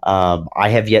 I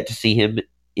have yet to see him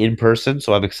in person,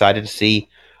 so I'm excited to see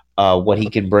what he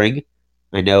can bring.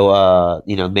 I know,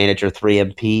 manager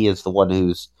 3MP is the one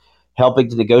who's helping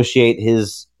to negotiate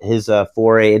his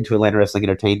foray into Atlanta Wrestling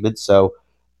Entertainment. So,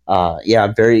 yeah,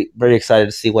 I'm very very excited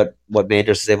to see what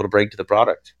Manders is able to bring to the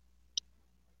product.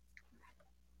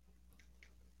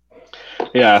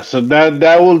 Yeah, so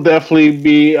that will definitely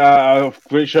be a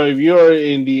great show. If you're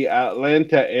in the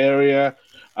Atlanta area,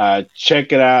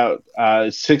 check it out.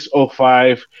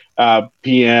 6:05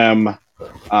 p.m.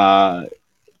 Uh,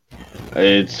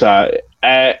 it's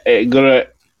go to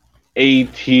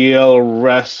ATL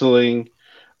Wrestling.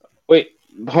 Wait,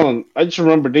 hold on. I just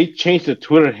remember they changed the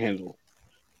Twitter handle.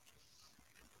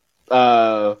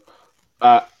 Uh,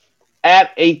 uh,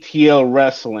 at ATL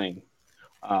Wrestling.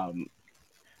 Um,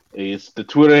 It's the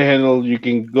Twitter handle. You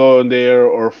can go on there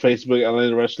or Facebook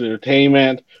Atlanta Wrestling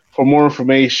Entertainment for more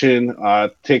information,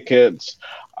 tickets,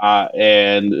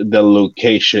 and the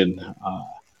location.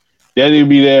 Danny will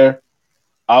be there.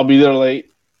 I'll be there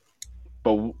late,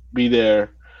 but we'll be there.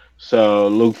 So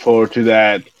look forward to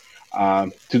that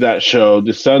show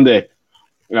this Sunday.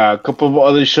 A couple of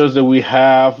other shows that we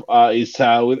have is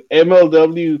with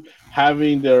MLW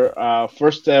having their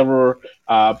first ever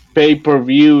pay per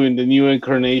view in the new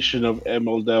incarnation of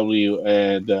MLW,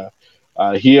 and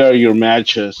here are your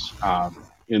matches.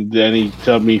 And then he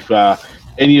tell me if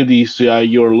any of these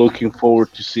you're looking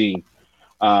forward to seeing.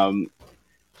 Um,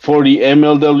 for the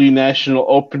MLW National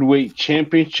Openweight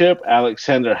Championship,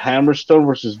 Alexander Hammerstone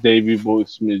versus Davey Boy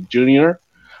Smith Jr.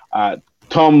 Uh,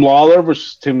 Tom Lawler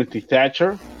versus Timothy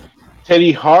Thatcher.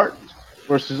 Teddy Hart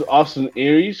versus Austin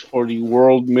Aries for the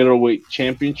World Middleweight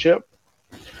Championship.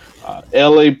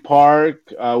 LA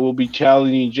Park will be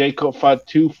challenging Jacob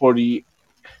Fatu for the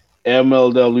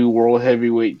MLW World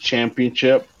Heavyweight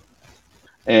Championship.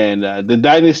 And the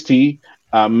Dynasty,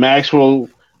 Maxwell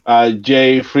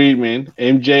J. Friedman,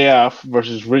 MJF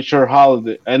versus Richard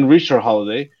Holiday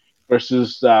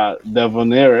versus Devon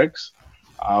Eriks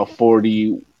for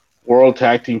the World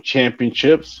Tag Team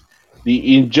Championships.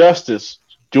 The Injustice,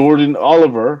 Jordan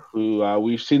Oliver, who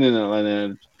we've seen in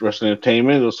Atlanta Wrestling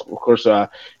Entertainment. Of course,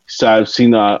 I've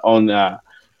seen on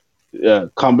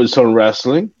Combat Zone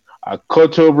Wrestling.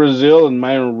 Koto Brazil and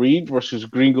Myron Reed versus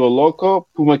Gringo Loco,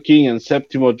 Puma King and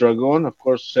Septimo Dragon. Of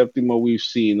course, Septimo we've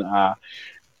seen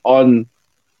on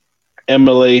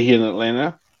MLA here in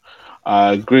Atlanta.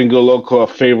 Gringo Loco, a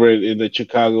favorite in the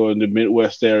Chicago and the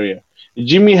Midwest area.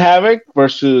 Jimmy Havoc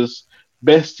versus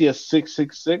Bestia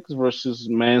 666 versus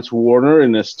Mance Warner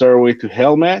in a Starway to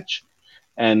Hell match.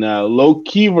 And Low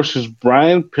Key versus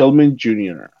Brian Pillman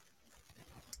Jr.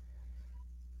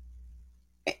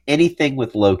 Anything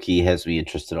with Loki has me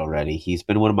interested already. He's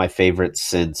been one of my favorites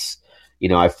since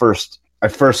I first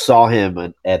saw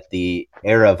him at the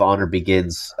Era of Honor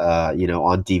Begins,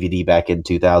 on DVD back in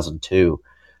 2002.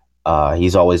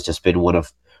 He's always just been one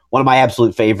of my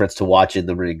absolute favorites to watch in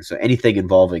the ring. So anything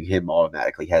involving him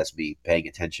automatically has me paying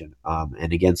attention.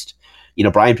 And against,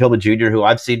 Brian Pillman Jr., who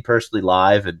I've seen personally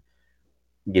live, and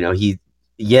he,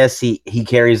 yes, he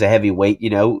carries a heavy weight.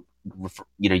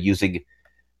 Using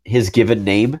his given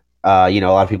name. A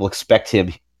lot of people expect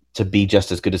him to be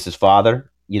just as good as his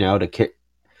father. And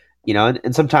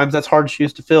sometimes that's hard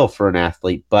shoes to fill for an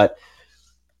athlete, but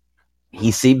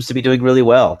he seems to be doing really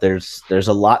well. There's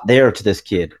a lot there to this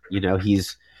kid.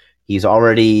 He's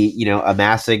already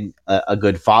amassing a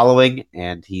good following,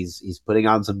 and he's putting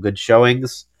on some good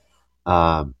showings.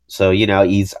 So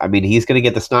he's going to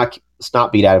get the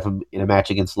snot beat out of him in a match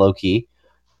against Loki.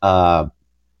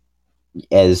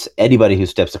 As anybody who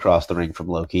steps across the ring from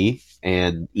Loki,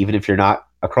 and even if you're not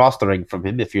across the ring from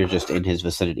him, if you're just in his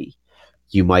vicinity,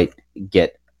 you might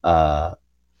get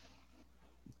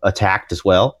attacked as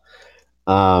well.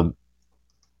 But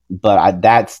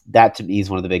that to me is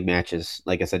one of the big matches.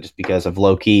 Like I said, just because of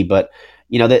Loki, but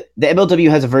the MLW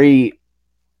has a very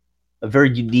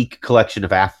unique collection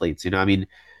of athletes.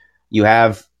 You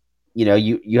have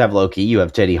you have Loki, you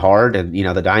have Teddy Hart, and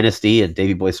the Dynasty, and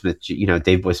Davey Boy Smith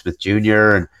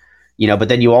Jr. and but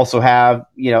then you also have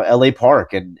L.A.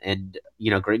 Park and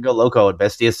Gringo Loco and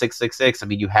Bestia 666. I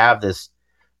mean, you have this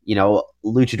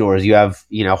luchadors, you have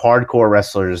hardcore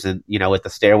wrestlers, and with the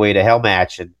Stairway to Hell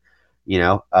match, and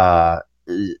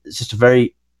it's just a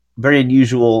very very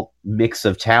unusual mix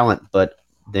of talent, but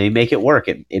they make it work.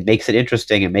 It makes it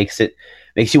interesting. Makes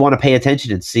you want to pay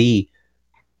attention and see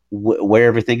where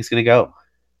everything's going to go.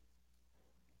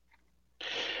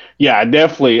 Yeah,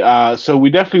 definitely. So we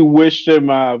definitely wish them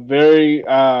very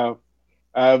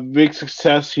big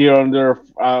success here on their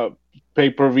pay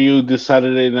per view this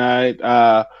Saturday night.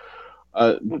 Yeah,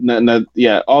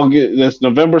 August. That's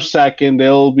November 2nd.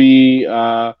 They'll be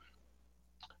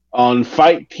on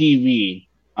Fight TV.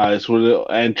 It's with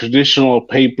and traditional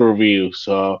pay per view.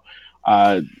 So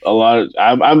a lot.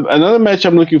 I'm another match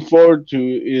I'm looking forward to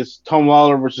is Tom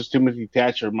Lawler versus Timothy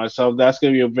Thatcher. Myself, that's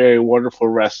going to be a very wonderful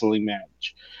wrestling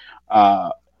match. Uh,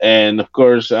 and of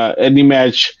course, any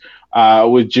match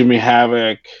with Jimmy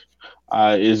Havoc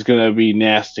is going to be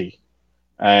nasty,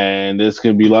 and there's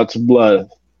going to be lots of blood,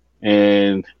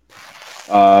 and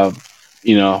uh,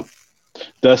 you know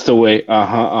that's the way.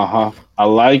 I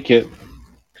like it.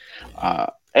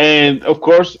 And of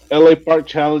course, LA Park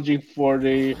challenging for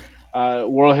the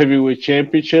World Heavyweight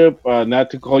Championship. Not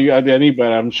to call you out, Danny,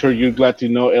 but I'm sure you're glad to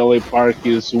know LA Park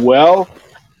is well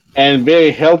and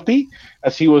very healthy,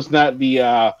 as he was not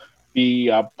the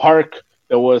Park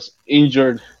that was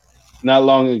injured not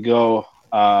long ago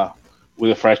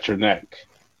with a fractured neck.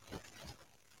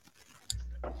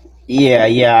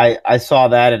 Yeah, I saw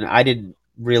that, and I didn't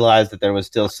realize that there was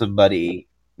still somebody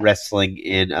wrestling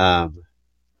in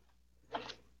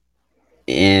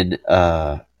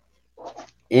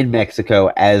in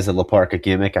Mexico as a La Parca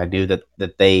gimmick. I knew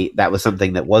that was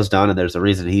something that was done, and there's a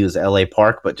reason he was L.A.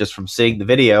 Park. But just from seeing the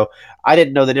video, I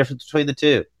didn't know the difference between the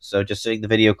two. So just seeing the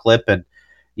video clip, and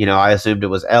I assumed it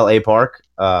was L.A. Park.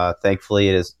 Thankfully,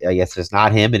 it is. I guess it's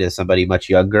not him. It is somebody much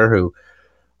younger who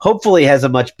hopefully has a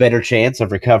much better chance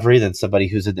of recovery than somebody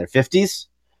who's in their 50s.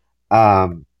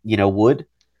 Would.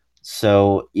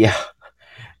 So yeah,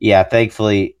 yeah.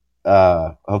 Thankfully,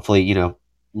 hopefully,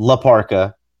 La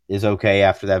Parca is okay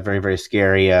after that very very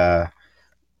scary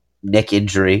neck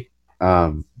injury.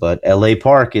 But L.A.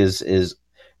 Park is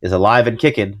alive and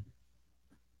kicking.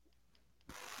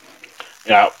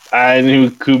 Yeah, I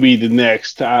knew could be the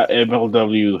next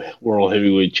MLW World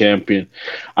Heavyweight Champion.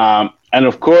 And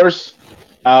of course,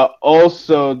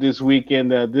 also this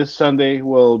weekend, this Sunday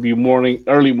will be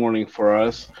early morning for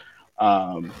us.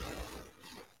 Um,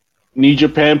 New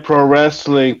Japan Pro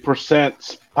Wrestling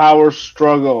presents Power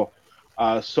Struggle.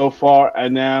 So far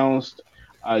announced,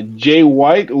 Jay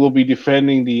White will be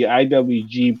defending the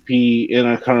IWGP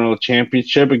Intercontinental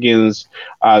Championship against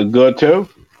Goto.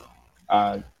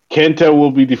 Uh, Kenta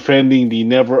will be defending the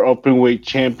Never Openweight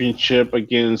Championship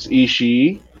against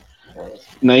Ishii.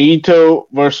 Naito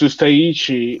versus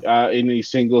Taichi in a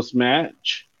singles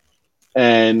match.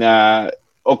 And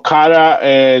Okada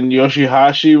and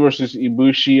Yoshihashi versus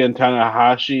Ibushi and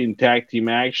Tanahashi in tag team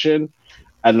action.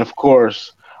 And of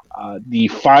course, the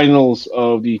finals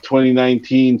of the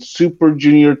 2019 Super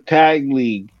Junior Tag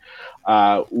League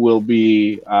will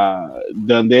be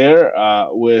done there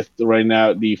with right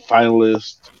now the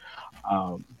finalist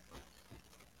um,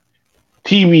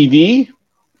 TBD.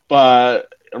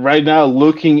 But right now,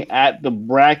 looking at the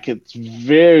brackets,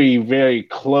 very, very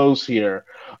close here.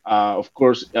 Of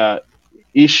course,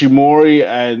 Ishimori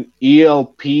and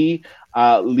ELP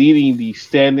leading the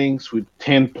standings with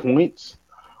 10 points.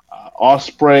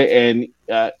 Osprey and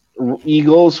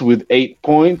Eagles with 8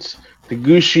 points.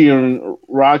 Taguchi and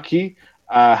Rocky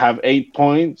have 8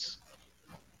 points.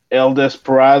 El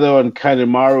Desperado and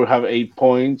Kanemaru have 8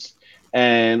 points.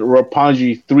 And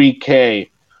Roppongi 3K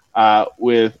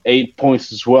with 8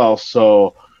 points as well.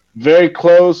 So very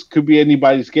close. Could be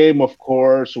anybody's game, of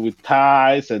course, with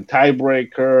ties and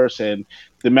tiebreakers and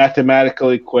the mathematical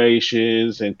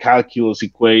equations and calculus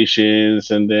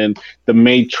equations and then the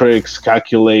matrix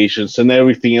calculations and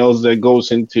everything else that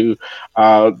goes into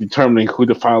determining who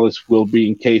the finalists will be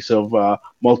in case of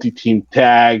multi-team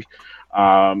tag.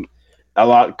 Um, a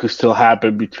lot could still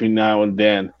happen between now and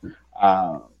then.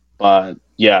 But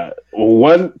yeah,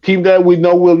 one team that we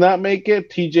know will not make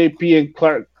it: TJP and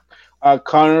Clark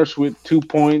Connors with 2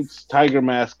 points, Tiger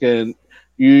Mask and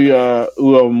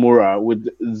Uemura with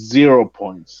 0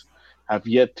 points have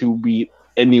yet to beat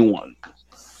anyone.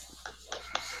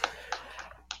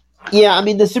 Yeah, I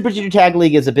mean the Super Junior Tag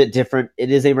League is a bit different.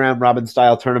 It is a round robin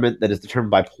style tournament that is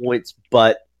determined by points,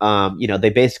 but They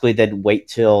basically then wait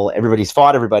till everybody's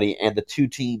fought everybody, and the two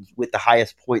teams with the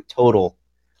highest point total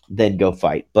then go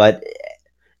fight. But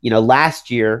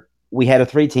last year we had a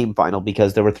three-team final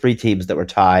because there were three teams that were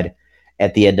tied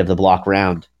at the end of the block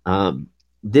round.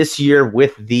 This year,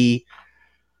 with the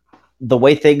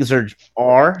way things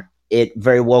are, it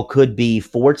very well could be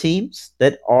four teams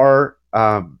that are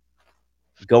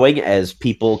going, as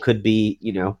people could be,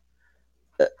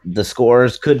 the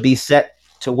scores could be set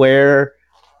to where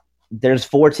there's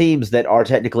four teams that are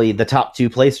technically the top two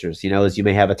placers, as you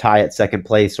may have a tie at second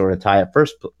place or a tie at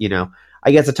first,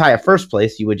 I guess a tie at first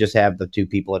place, you would just have the two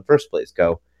people in first place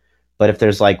go. But if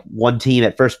there's like one team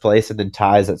at first place and then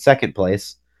ties at second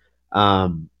place,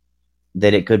 then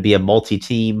it could be a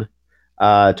multi-team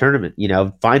tournament,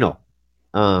 final.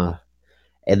 And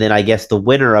then I guess the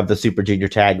winner of the Super Junior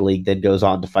Tag League then goes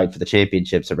on to fight for the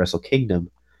championships at Wrestle Kingdom.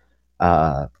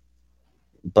 But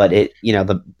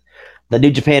the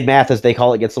New Japan math, as they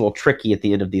call it, gets a little tricky at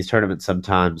the end of these tournaments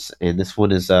sometimes, and this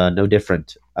one is no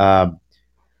different.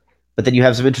 But then you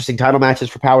have some interesting title matches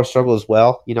for Power Struggle as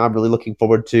well. I'm really looking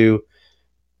forward to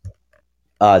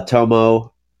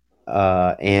Tomo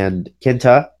and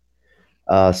Kenta.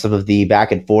 Some of the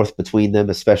back and forth between them,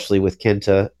 especially with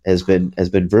Kenta, has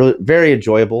been very, very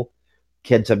enjoyable.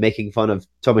 Kenta making fun of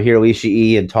Tomohiro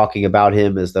Ishii and talking about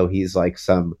him as though he's like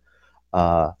some,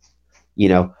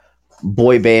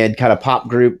 boy band kind of pop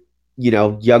group,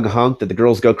 young hunk that the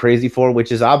girls go crazy for,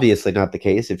 which is obviously not the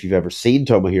case. If you've ever seen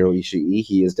Tomohiro Ishii,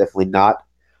 he is definitely not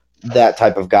that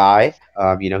type of guy.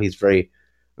 He's very,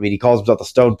 he calls himself the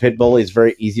Stone Pitbull.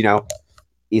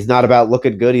 He's not about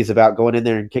looking good. He's about going in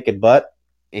there and kicking butt.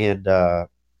 And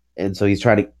so he's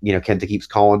trying to, Kenta keeps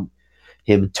calling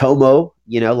him Tomo,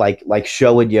 like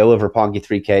Sho and Yo of Roppongi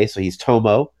 3K. So he's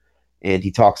Tomo, and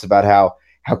he talks about how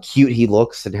cute he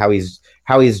looks and how he's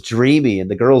dreamy,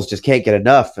 and the girls just can't get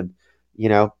enough, and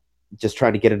just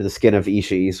trying to get into the skin of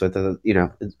Ishii. So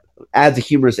adds a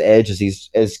humorous edge as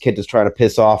Kenta's trying to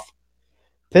piss off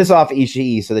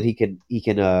Ishii so that he can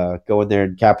go in there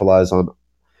and capitalize on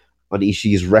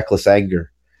Ishii's reckless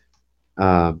anger.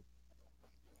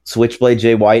 Switchblade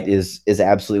Jay White is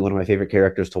absolutely one of my favorite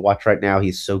characters to watch right now.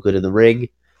 He's so good in the ring.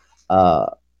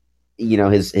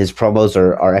 His promos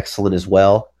are excellent as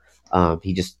well.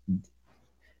 He just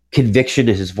conviction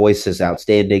in his voice is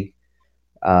outstanding.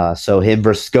 So him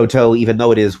versus Goto, even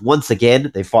though it is once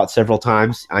again they fought several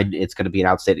times, it's going to be an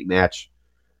outstanding match.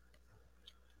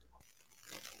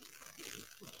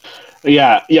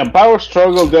 Yeah. Power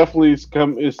Struggle definitely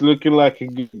is looking like a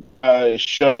good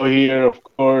show here. Of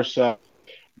course,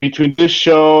 between this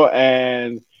show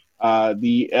and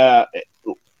the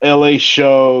LA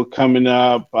show coming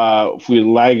up with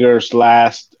Liger's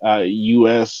last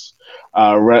U.S.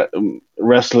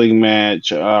 Wrestling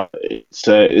match,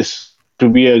 it's to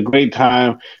be a great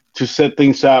time to set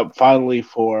things up finally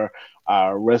for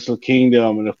Wrestle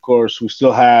Kingdom, and of course we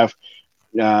still have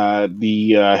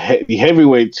the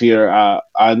heavyweights here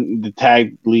on the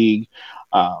tag league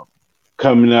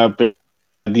coming up at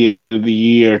the end of the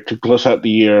year to close out the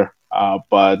year.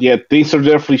 But yeah, things are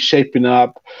definitely shaping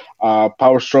up.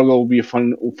 Power Struggle will be a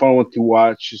fun one to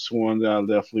watch. It's one that I'll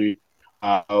definitely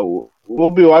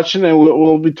we'll be watching, and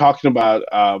we'll be talking about.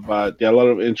 But there are a lot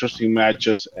of interesting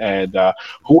matches, and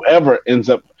whoever ends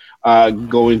up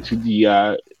going to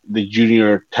the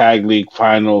junior tag league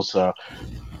finals.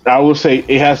 I will say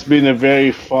it has been a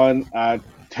very fun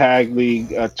tag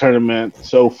league tournament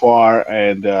so far,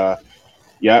 and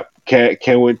yep,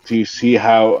 can't wait to see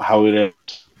how it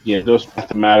ends. Yeah, those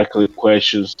mathematical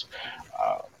equations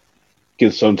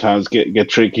can sometimes get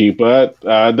tricky, but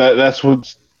that's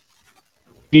what's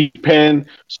New Japan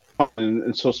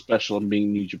and so special in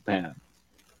being New Japan.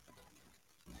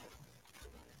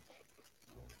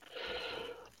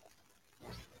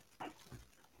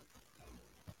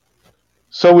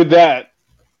 So with that,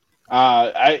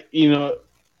 I'm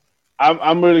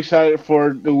really excited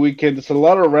for the weekend. There's a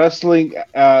lot of wrestling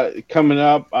coming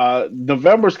up.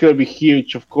 November's going to be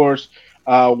huge, of course,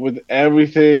 with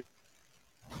everything.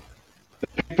 The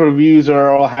pay-per-views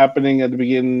are all happening at the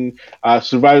beginning.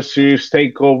 Survivor Series,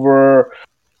 Takeover,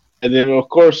 and then of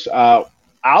course I'll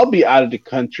be out of the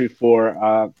country for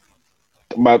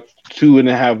about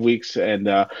 2.5 weeks,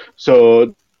 and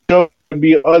so it'll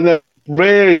be on a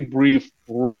very brief.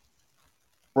 I'm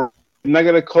not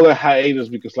gonna call it hiatus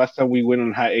because last time we went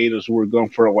on hiatus, we were gone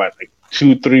for what, like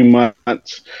 2-3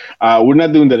 months. We're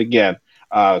not doing that again.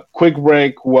 Quick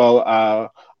break. Well,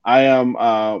 I am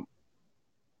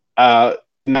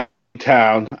not in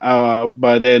town,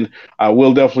 but then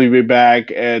we'll definitely be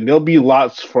back, and there'll be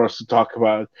lots for us to talk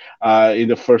about in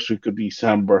the first week of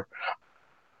December.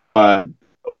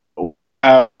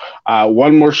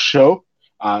 one more show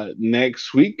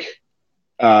next week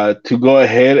to go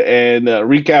ahead and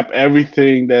recap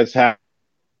everything that's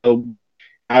happened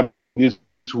this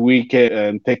weekend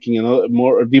and taking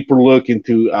a deeper look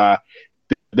into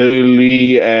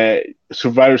the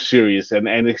Survivor Series and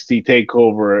NXT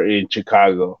Takeover in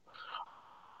Chicago.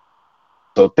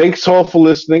 So thanks all for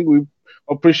listening. We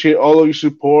appreciate all of your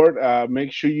support.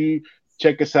 Make sure you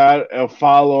check us out and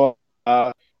follow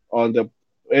on the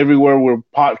everywhere where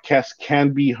podcasts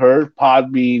can be heard.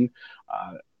 Podbean,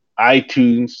 uh,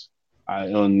 iTunes,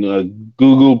 on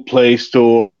Google Play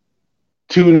Store,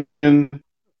 TuneIn,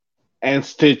 and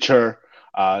Stitcher.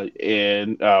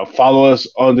 And follow us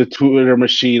on the Twitter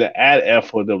machine at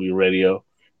FOW Radio.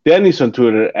 Danny's on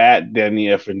Twitter at Danny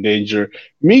F. in Danger.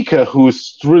 Mika,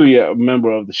 who's really a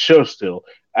member of the show still,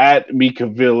 at Mika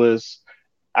Villas.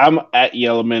 I'm at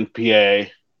Yellowman PA.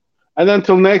 And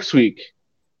until next week,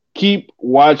 keep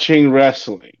watching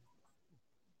wrestling.